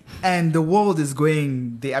 Exactly. And the world is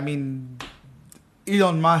going,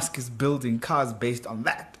 Elon Musk is building cars based on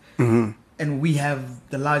that. And we have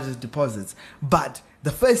the largest deposits. But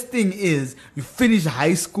the first thing is, you finish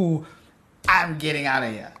high school, I'm getting out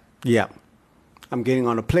of here. Yeah. I'm getting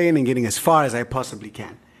on a plane and getting as far as I possibly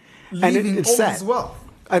can. Leaving it's all sad. this wealth.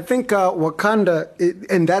 I think Wakanda,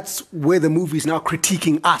 and that's where the movie is now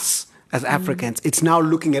critiquing us as Africans. It's now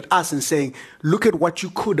looking at us and saying, look at what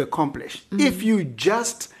you could accomplish. If you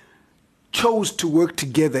just chose to work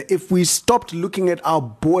together, if we stopped looking at our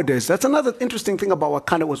borders. That's another interesting thing about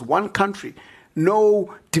Wakanda. It was one country,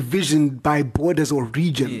 no division by borders or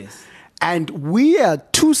region. Yes. And we are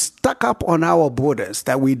too stuck up on our borders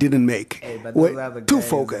that we didn't make. Hey, but those We're are the too guys-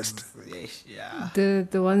 focused. Yeah.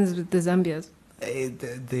 The ones with the Zambias.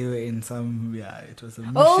 They were in some, it was a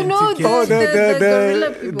mission Oh, no, to get Oh, the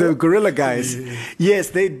gorilla people. the gorilla guys. Yes,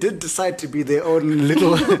 they did decide to be their own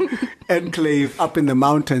little enclave up in the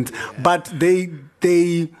mountains, but they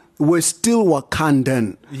were still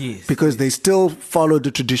Wakandan. Yes. Because they still followed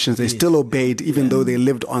the traditions. They still obeyed, even though they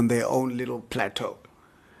lived on their own little plateau.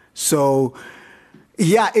 So,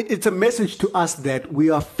 yeah, it's a message to us that we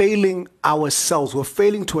are failing ourselves. We're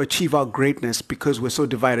failing to achieve our greatness because we're so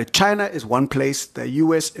divided. China is one place, the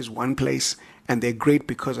US is one place, and they're great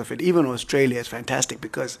because of it. Even Australia is fantastic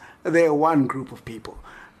because they're one group of people.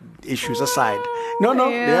 issues aside. No,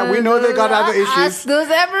 yeah, we know they got other issues. Ask those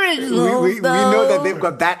Aboriginals. We know that they've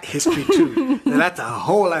got that history too. And that's a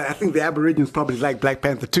whole. I think the Aborigines probably like Black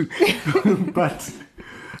Panther too. But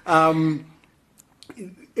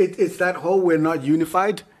it's that whole we're not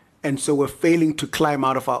unified, and so we're failing to climb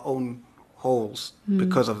out of our own holes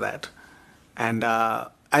because of that. And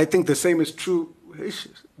I think the same is true.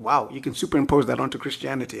 Wow, you can superimpose that onto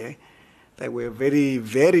Christianity, eh? That we're very,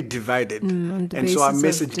 very divided. And so our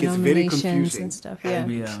message gets very confusing. And stuff,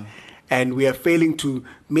 and we are failing to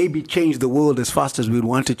maybe change the world as fast as we'd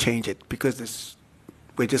want to change it because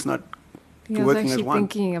we're just not I was working as actually one.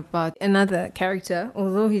 thinking about another character,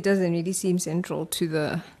 although he doesn't really seem central to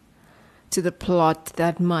the plot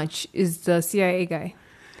that much, is the CIA guy.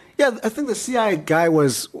 Yeah, I think the CIA guy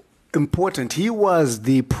was important. He was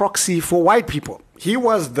the proxy for white people. He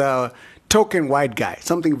was the token white guy,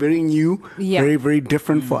 something very new, very, very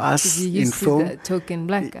different for us You in used to film. the token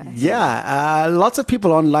black guy. Yeah, lots of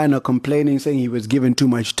people online are complaining, saying he was given too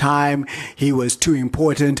much time, he was too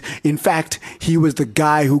important. In fact, he was the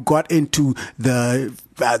guy who got into the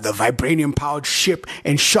vibranium-powered ship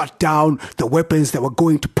and shot down the weapons that were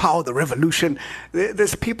going to power the revolution.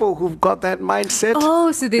 There's people who've got that mindset.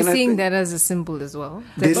 Oh, so they're And I seeing think- that as a symbol as well.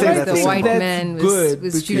 They That say that's the a white symbol. man That's good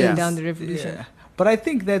was shooting because- down the revolution. Yeah. But I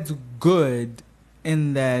think that's good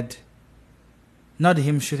in that, not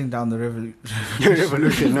him shooting down the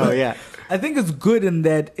Revolution, no, yeah. I think it's good in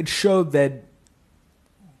that it showed that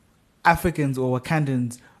Africans or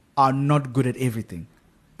Wakandans are not good at everything.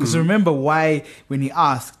 Because remember why, when he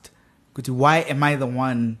asked, why am I the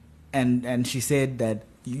one? And she said that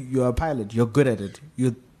you're a pilot, you're good at it.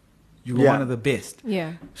 You're one of the best.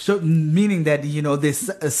 Yeah. So meaning that, there's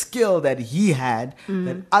a skill that he had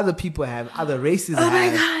that other people have, other races Oh have.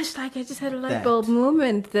 my gosh, like I just had a light that. bulb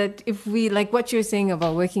moment that if we, like what you're saying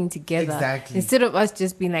about working together, Exactly. instead of us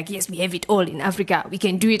just being like, yes, we have it all in Africa, we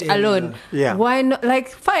can do it alone. Yeah. Why not? Like,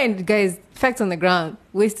 fine, guys, facts on the ground,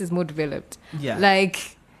 West is more developed. Yeah.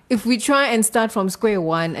 Like, if we try and start from square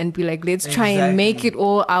one and be like, let's try and make Exactly. it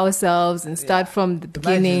all ourselves and start from the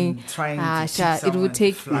beginning, Imagine trying to teach it someone would to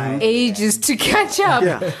take fly. ages to catch up.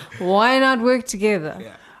 Yeah. Why not work together?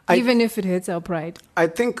 Yeah. Even if it hurts our pride. I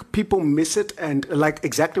think people miss it, and like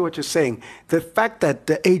exactly what you're saying, the fact that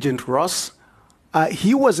the agent Ross,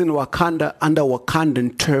 he was in Wakanda under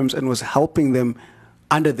Wakandan terms and was helping them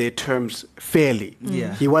under their terms fairly.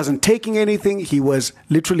 Yeah. He wasn't taking anything. He was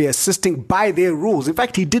literally assisting by their rules. In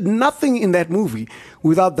fact, he did nothing in that movie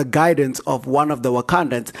without the guidance of one of the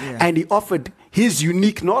Wakandans, and he offered his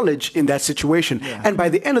unique knowledge in that situation. Yeah. And by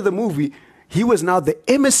the end of the movie, he was now the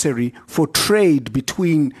emissary for trade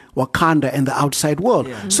between Wakanda and the outside world.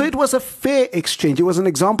 Yeah. So it was a fair exchange. It was an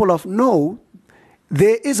example of, no,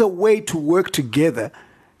 there is a way to work together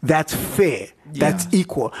that's fair, that's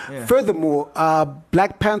equal. Yeah. Furthermore,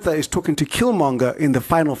 Black Panther is talking to Killmonger in the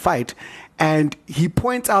final fight, and he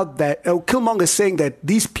points out that Killmonger is saying that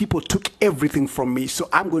these people took everything from me, so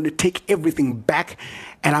I'm going to take everything back,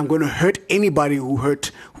 and I'm going to hurt anybody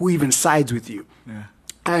who even sides with you. Yeah.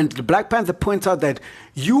 And the Black Panther points out that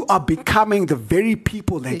you are becoming the very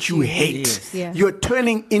people that you hate. Yes. Yeah. You're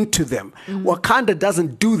turning into them. Wakanda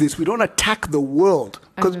doesn't do this. We don't attack the world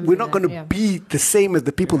because we're not going to be the same as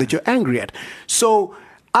the people that you're angry at. So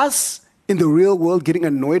us in the real world getting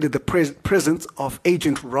annoyed at the presence of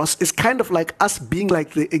Agent Ross is kind of like us being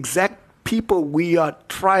like the exact people we are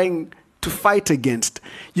trying to fight against.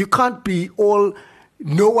 You can't be all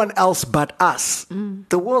no one else but us.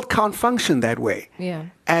 The world can't function that way. Yeah.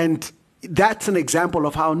 And that's an example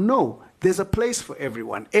of how, no, there's a place for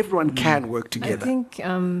everyone. Everyone can work together. I think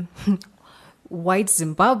white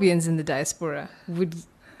Zimbabweans in the diaspora would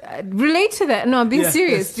relate to that. No, I'm being Yeah,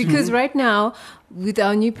 serious that's true. because right now, with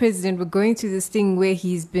our new president, we're going through this thing where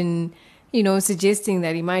he's been, suggesting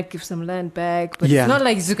that he might give some land back, but Yeah. it's not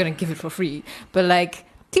like he's just going to give it for free. But like,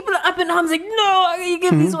 people are up in arms like, no, you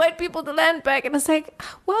give these white people the land back. And it's like,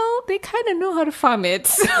 well, they kind of know how to farm it.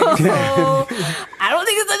 So I don't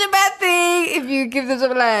think it's such a bad thing if you give them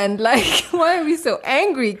some land. Like, why are we so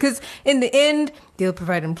angry? Because in the end, they'll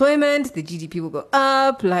provide employment, the GDP will go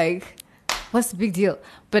up. Like, what's the big deal?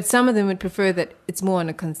 But some of them would prefer that it's more on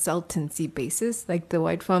a consultancy basis, like the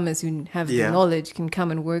white farmers who have the knowledge can come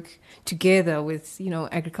and work together with,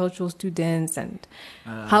 agricultural students. And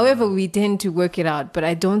however, we tend to work it out. But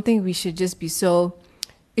I don't think we should just be so,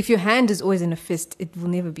 if your hand is always in a fist, it will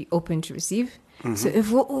never be open to receive. So if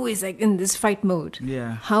we're always like in this fight mode,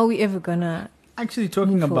 how are we ever gonna... Actually,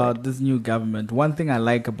 talking move forward? about this new government, one thing I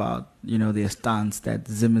like about, their stance that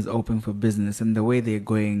Zim is open for business and the way they're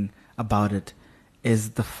going about it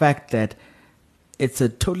is the fact that it's a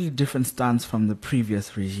totally different stance from the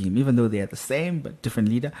previous regime, even though they're the same but different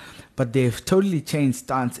leader. But they've totally changed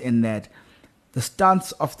stance in that the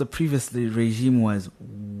stance of the previous regime was,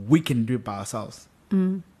 we can do it by ourselves.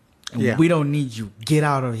 And we don't need you. Get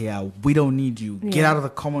out of here. We don't need you. Get out of the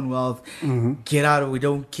Commonwealth. Get out of, we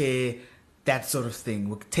don't care. That sort of thing.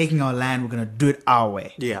 We're taking our land. We're going to do it our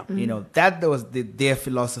way. Yeah. You know, that was their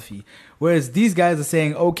philosophy. Whereas these guys are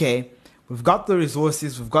saying, okay, we've got the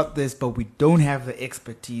resources, we've got this, but we don't have the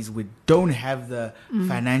expertise. We don't have the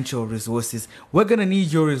financial resources. We're going to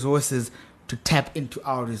need your resources to tap into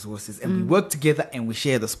our resources. And we work together and we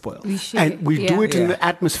share the spoils. And we do it in the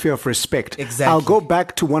atmosphere of respect. Exactly. I'll go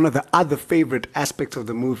back to one of the other favorite aspects of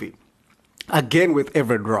the movie. Again with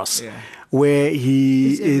Everett Ross, where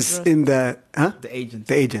he is in the... The agent.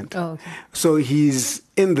 The agent. Oh, okay. So he's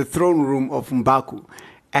in the throne room of Mbaku.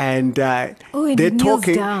 And and they're he kneels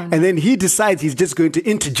talking, down. and then he decides he's just going to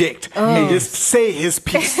interject and just say his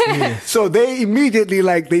piece. So they immediately,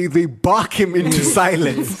 like, they bark him into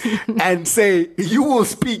silence and say, you will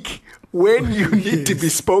speak when you need to be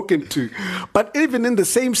spoken to. But even in the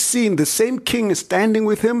same scene, the same king is standing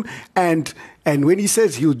with him, and when he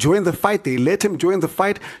says he'll join the fight, they let him join the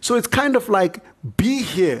fight. So it's kind of like, be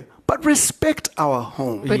here, but respect our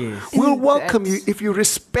home. But We'll in welcome that- you if you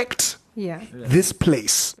respect this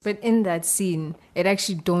place. But in that scene, it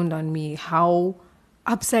actually dawned on me how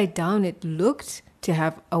upside down it looked to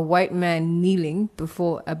have a white man kneeling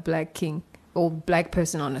before a black king or black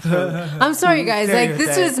person on a throne. I'm sorry, guys. Like,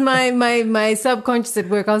 this was my subconscious at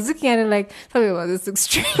work. I was looking at it like, tell me about this looks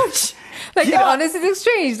strange. Like, it honestly looks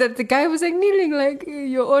strange that the guy was like kneeling like,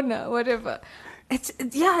 your honor, whatever. It's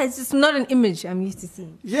just not an image I'm used to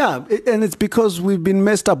seeing. Yeah, and it's because we've been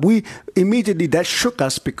messed up. We immediately, that shook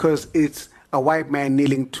us because it's a white man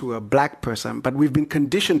kneeling to a black person, but we've been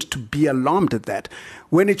conditioned to be alarmed at that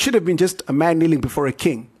when it should have been just a man kneeling before a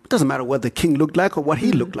king. It doesn't matter what the king looked like or what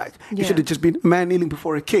he looked like. It should have just been a man kneeling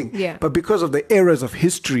before a king. Yeah. But because of the errors of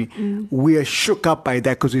history, we are shook up by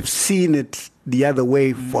that because we've seen it the other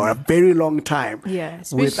way for a very long time. Yeah,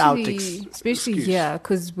 without especially excuse.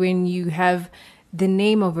 because when you have the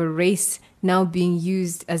name of a race now being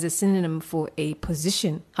used as a synonym for a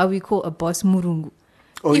position, how we call a boss Murungu.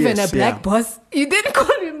 Oh, Even yes, a black boss, you didn't call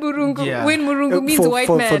him Murungu when Murungu means white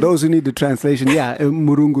man. For those who need the translation,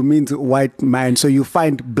 Murungu means white man. So you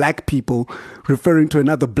find black people referring to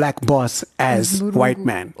another black boss as Murungu. white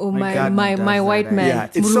man. Oh, My God, my does that, white man. Yeah,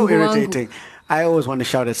 it's so Murungu wangu. irritating. I always want to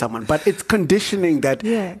shout at someone, but it's conditioning that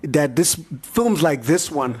that this films like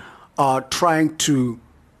this one are trying to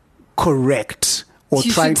correct or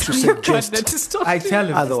You trying should to tell your suggest. partner to stop I tell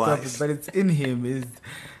him Otherwise. to stop it, but it's in him.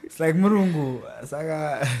 It's like Murungu. It's like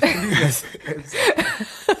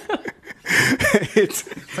It's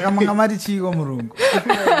Mangamadi Chigo Murungu.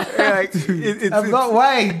 like, I'm not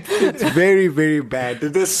white. it's very, very bad.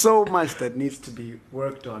 There's so much that needs to be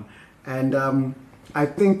worked on. And I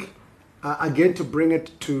think, again, to bring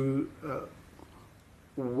it to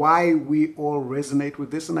why we all resonate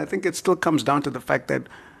with this, and I think it still comes down to the fact that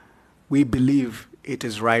we believe it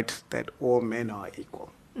is right that all men are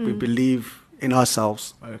equal. We believe in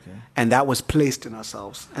ourselves. Okay. And that was placed in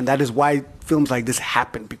ourselves. And that is why films like this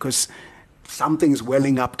happen, because something's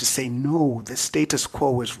welling up to say, no, the status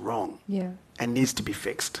quo is wrong and needs to be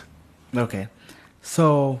fixed. Okay.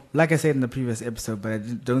 So, like I said in the previous episode, but I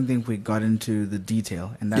don't think we got into the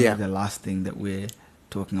detail, and that's the last thing that we're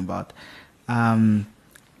talking about.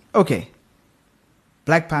 Okay.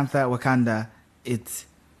 Black Panther, Wakanda, it's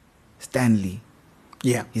Stan Lee.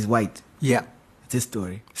 Yeah. He's white. Yeah. It's his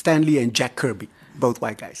story. Stan Lee and Jack Kirby, both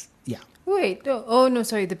white guys. Yeah. Wait, oh no,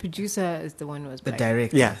 sorry, the producer is the one who was The black.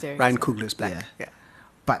 director. Yeah, Derek. Ryan Coogler's black. Yeah. Yeah.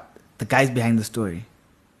 But the guys behind the story.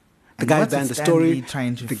 The And guys what's behind the Stan story, Lee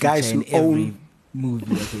trying to the feature guys in who every own-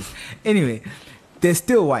 movie of his. Anyway, they're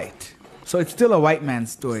still white. So it's still a white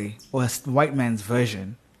man's story, or a white man's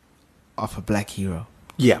version of a black hero.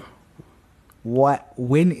 Yeah.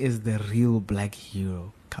 When is the real black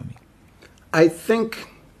hero coming? I think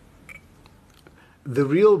the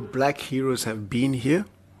real black heroes have been here.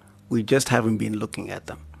 We just haven't been looking at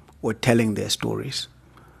them or telling their stories.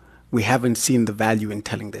 We haven't seen the value in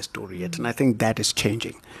telling their story yet. And I think that is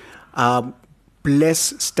changing. Bless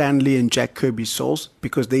Stan Lee and Jack Kirby's souls,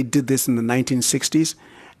 because they did this in the 1960s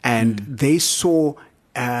and they saw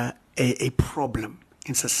a problem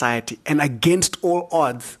in society and against all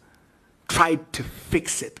odds tried to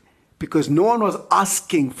fix it, because no one was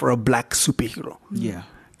asking for a black superhero. Yeah.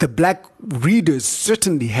 The black readers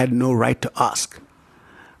certainly had no right to ask,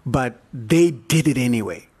 but they did it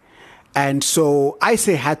anyway. And so I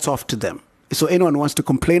say hats off to them. So anyone wants to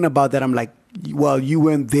complain about that, I'm like, well, you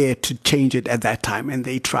weren't there to change it at that time, and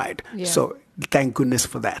they tried. Yeah. So thank goodness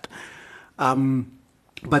for that.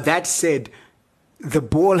 But that said, the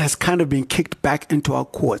ball has kind of been kicked back into our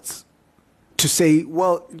courts to say,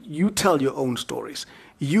 well, you tell your own stories.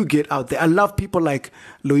 You get out there. I love people like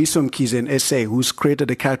Loyiso Mkhize in SA, who's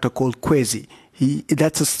created a character called Kwezi.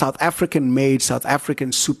 That's a South African-made, South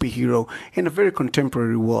African superhero in a very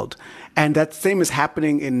contemporary world. And that same is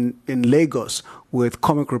happening in Lagos with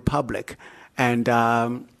Comic Republic and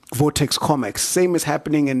Vortex Comics. Same is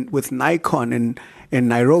happening with Nikon in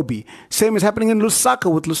Nairobi. Same is happening in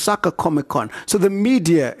Lusaka with Lusaka Comic Con. So the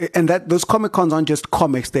media, and those Comic Cons aren't just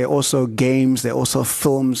comics, they're also games, they're also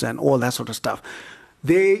films and all that sort of stuff.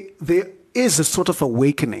 There is a sort of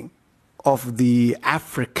awakening of the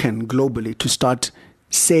African globally to start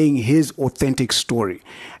saying his authentic story.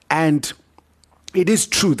 And it is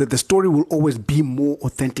true that the story will always be more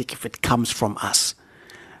authentic if it comes from us.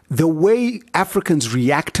 The way Africans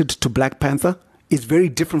reacted to Black Panther is very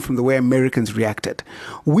different from the way Americans reacted.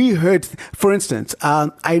 We heard, for instance,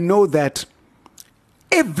 I know that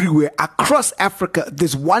everywhere across Africa,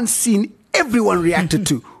 there's one scene everyone reacted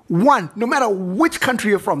to. One, no matter which country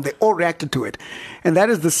you're from, they all reacted to it. And that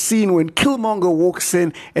is the scene when Killmonger walks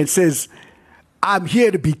in and says, "I'm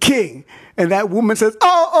here to be king." And that woman says,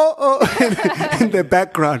 oh, in the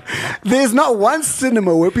background. There's not one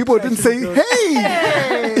cinema where people didn't say, hey.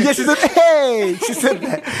 Yeah, she said, hey. She said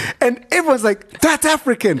that. And everyone's like, that's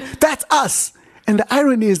African. That's us. And the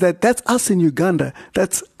irony is that that's us in Uganda.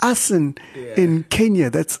 That's us in Kenya.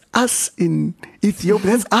 That's us in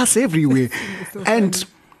Ethiopia. That's us everywhere.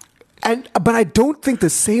 But I don't think the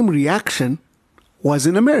same reaction was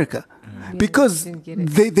in America because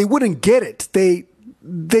they wouldn't get it.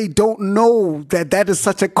 They don't know that is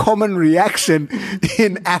such a common reaction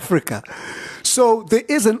in Africa. So there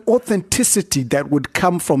is an authenticity that would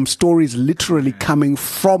come from stories literally coming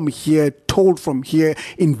from here, told from here,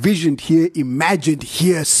 envisioned here, imagined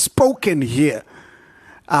here, spoken here.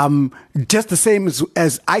 Just the same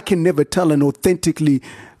as I can never tell an authentically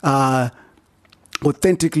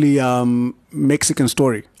Mexican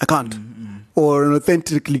story. I can't. Or an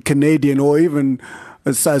authentically Canadian or even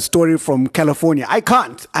a story from California. I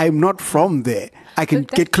can't. I'm not from there. I can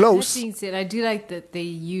get close. That being said, I do like that they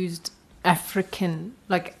used African,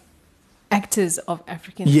 like actors of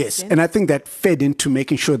African Yes, descent. and I think that fed into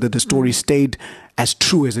making sure that the story stayed as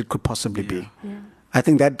true as it could possibly be. Yeah. I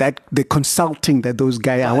think that the consulting that those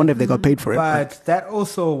guys, I wonder if they got paid for it. But that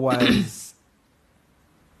also was,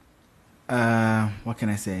 what can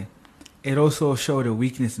I say? It also showed a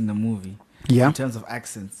weakness in the movie in terms of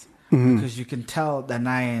accents. Because you can tell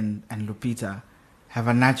Danai and Lupita have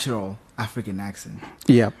a natural African accent.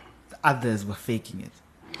 Yeah. The others were faking it.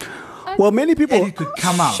 Well, many people... And it could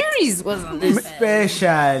come out. Shuri's wasn't this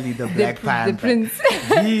Especially the Black Panther. The prince.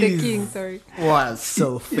 The His king, sorry. was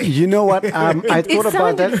so fake. You know what? I thought It about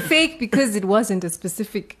sounded that. fake because it wasn't a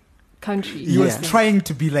specific country. He was Yeah. trying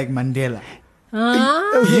to be like Mandela.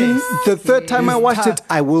 Yes. The third time I watched it,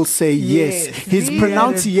 I will say yes. His He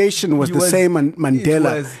pronunciation was he the was- same as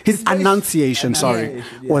Mandela. was- His annunciation,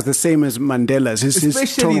 was the same as Mandela's. His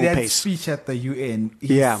Especially tonal that pace. speech at the UN.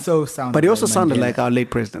 He so sounded but he also like sounded Mandela. like our late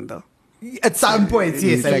president, though. At some points,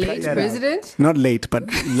 yes. He's I like- picked Late that up. president? Not late, but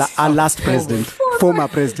our last president, former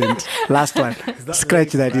president, last one.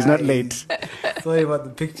 Scratch that. He's not late. Sorry about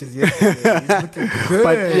the pictures yesterday. He's looking good.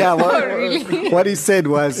 But yeah, really? what he said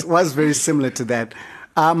was very similar to that.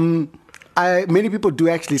 Many people do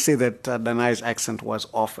actually say that Danai's accent was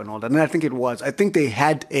off and all that, and I think it was. I think they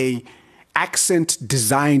had a accent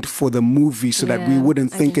designed for the movie so that we Yeah,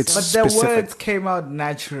 wouldn't I think think it's But the specific. words came out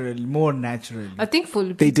naturally, more naturally. I think for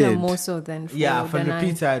They Lupita did. more so than for Yeah, for Danai.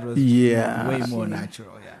 Lupita it was Yeah. way more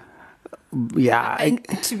natural. Yeah. Yeah, And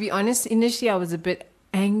to be honest, initially I was a bit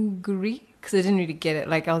angry because I didn't really get it.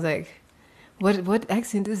 Like I was like, "What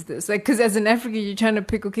accent is this?" Like because as an African, you're trying to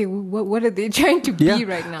pick. Okay, what are they trying to be Yeah,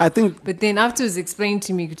 right now? I think- But then afterwards, explained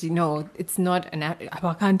to me, it's not an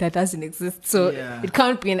Wakanda doesn't exist, so Yeah. it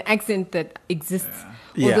can't be an accent that exists.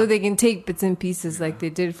 Yeah. Although they can take bits and pieces, like they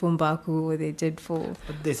did for Mbaku or they did for.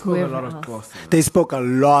 But they spoke a whoever lot of else. Xhosa. they spoke a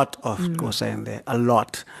lot of Xhosa in there, a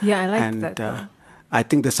lot. Yeah, I like and, that. Though. I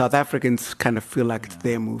think the South Africans kind of feel like it's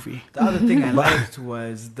their movie. The other thing I liked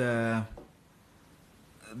was the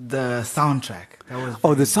soundtrack. That was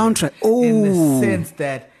Oh, the very good. soundtrack. In the Oh. sense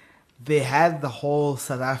that they had the whole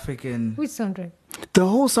South African Which soundtrack? The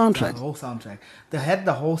whole the soundtrack. whole soundtrack. They had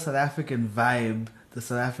the whole South African vibe, the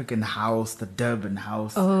South African house, the Durban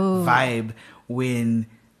house vibe when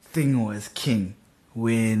Thing was king,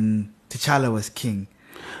 when T'Challa was king.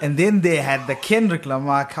 And then they had the Kendrick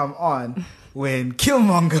Lamar come on when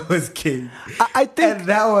Killmonger was king. I think and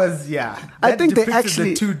that was I think they depicted actually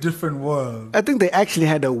the two different worlds. I think they actually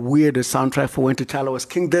had a weirder soundtrack for when T'Challa was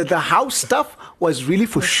king. The house stuff was really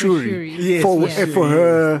for Shuri, Shuri. Yes, for for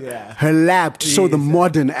her Shuri, yes, her lab to show the Yes,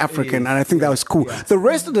 modern African, and I think that was cool. yes. The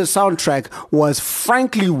rest of the soundtrack was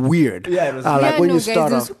frankly weird. Yeah, it was like Yeah, when no, you guys,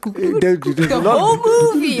 start this- off, there's The a lot of- whole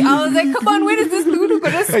movie, I was like, come on, where is this movie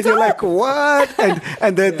gonna stop? and you're like, what?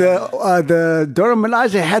 And the Dora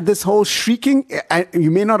Milaje had this whole shrieking. You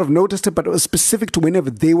may not have noticed it, but it was specific to whenever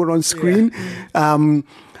they were on screen.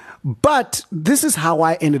 But this is how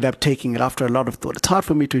I ended up taking it after a lot of thought. It's hard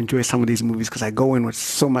for me to enjoy some of these movies because I go in with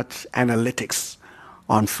so much analytics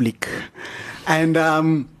on fleek. And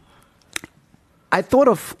I thought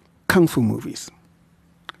of Kung Fu movies.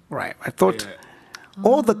 Right. I thought...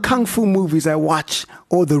 All the kung fu movies I watch,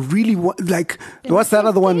 or the really like what's that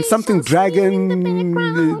other one? Something Dragon,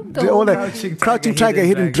 all that Crouching Tiger,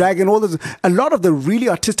 Hidden Dragon. All those. A lot of the really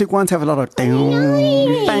artistic ones have a lot of a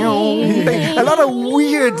lot of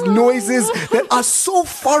weird noises that are so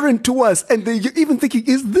foreign to us, and you're even thinking,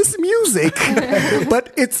 is this music?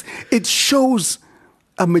 But it shows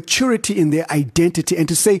a maturity in their identity, and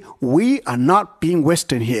to say we are not being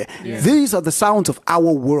Western here. These are the sounds of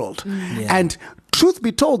our world, and. Truth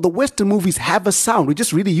be told, the Western movies have a sound. We're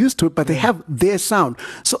just really used to it, but they have their sound.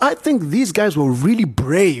 So I think these guys were really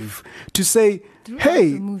brave to say,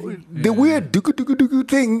 hey, the weird doo-doo-doo-doo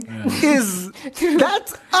thing is,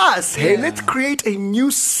 that's us. Hey, let's create a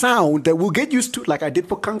new sound that we'll get used to, like I did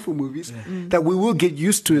for Kung Fu movies, that we will get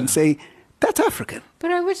used to and say, that's African.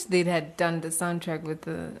 But I wish they'd had done the soundtrack with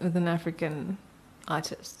an African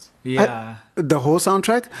artist. Yeah. The whole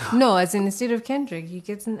soundtrack? No, as in instead of Kendrick, he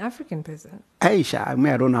gets an African person. Aisha, I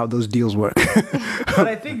mean, I don't know how those deals work. But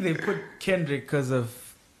I think they put Kendrick because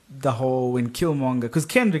of the whole when Killmonger, because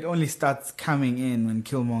Kendrick only starts coming in when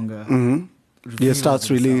Killmonger reveals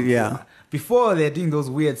starts really, himself. Before they're doing those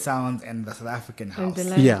weird sounds and the South African house And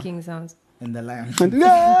the Lion King sounds. and the lion.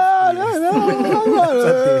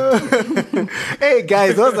 Hey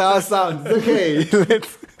guys, those are our sounds. Okay,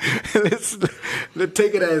 let's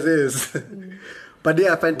take it as is. But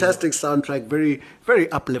yeah, fantastic soundtrack, very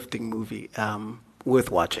very uplifting movie, worth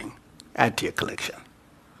watching. Add to your collection.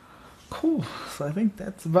 Cool. So I think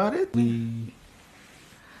that's about it.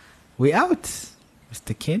 We out,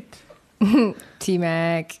 Mr. Kent.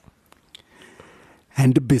 T-Mac.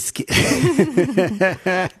 And a biscuit.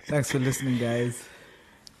 Thanks for listening, guys.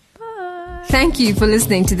 Thank you for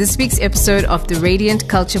listening to this week's episode of the Radiant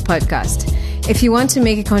Culture Podcast. If you want to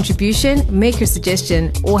make a contribution, make a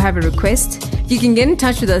suggestion, or have a request, you can get in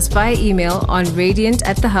touch with us via email on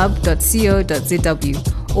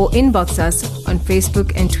radiant@thehub.co.zw or inbox us on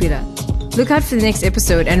Facebook and Twitter. Look out for the next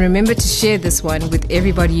episode and remember to share this one with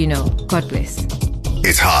everybody you know. God bless.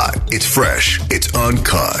 It's hot, it's fresh, it's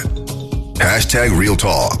uncut. #Real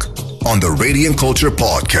Talk on the Radiant Culture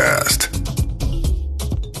Podcast.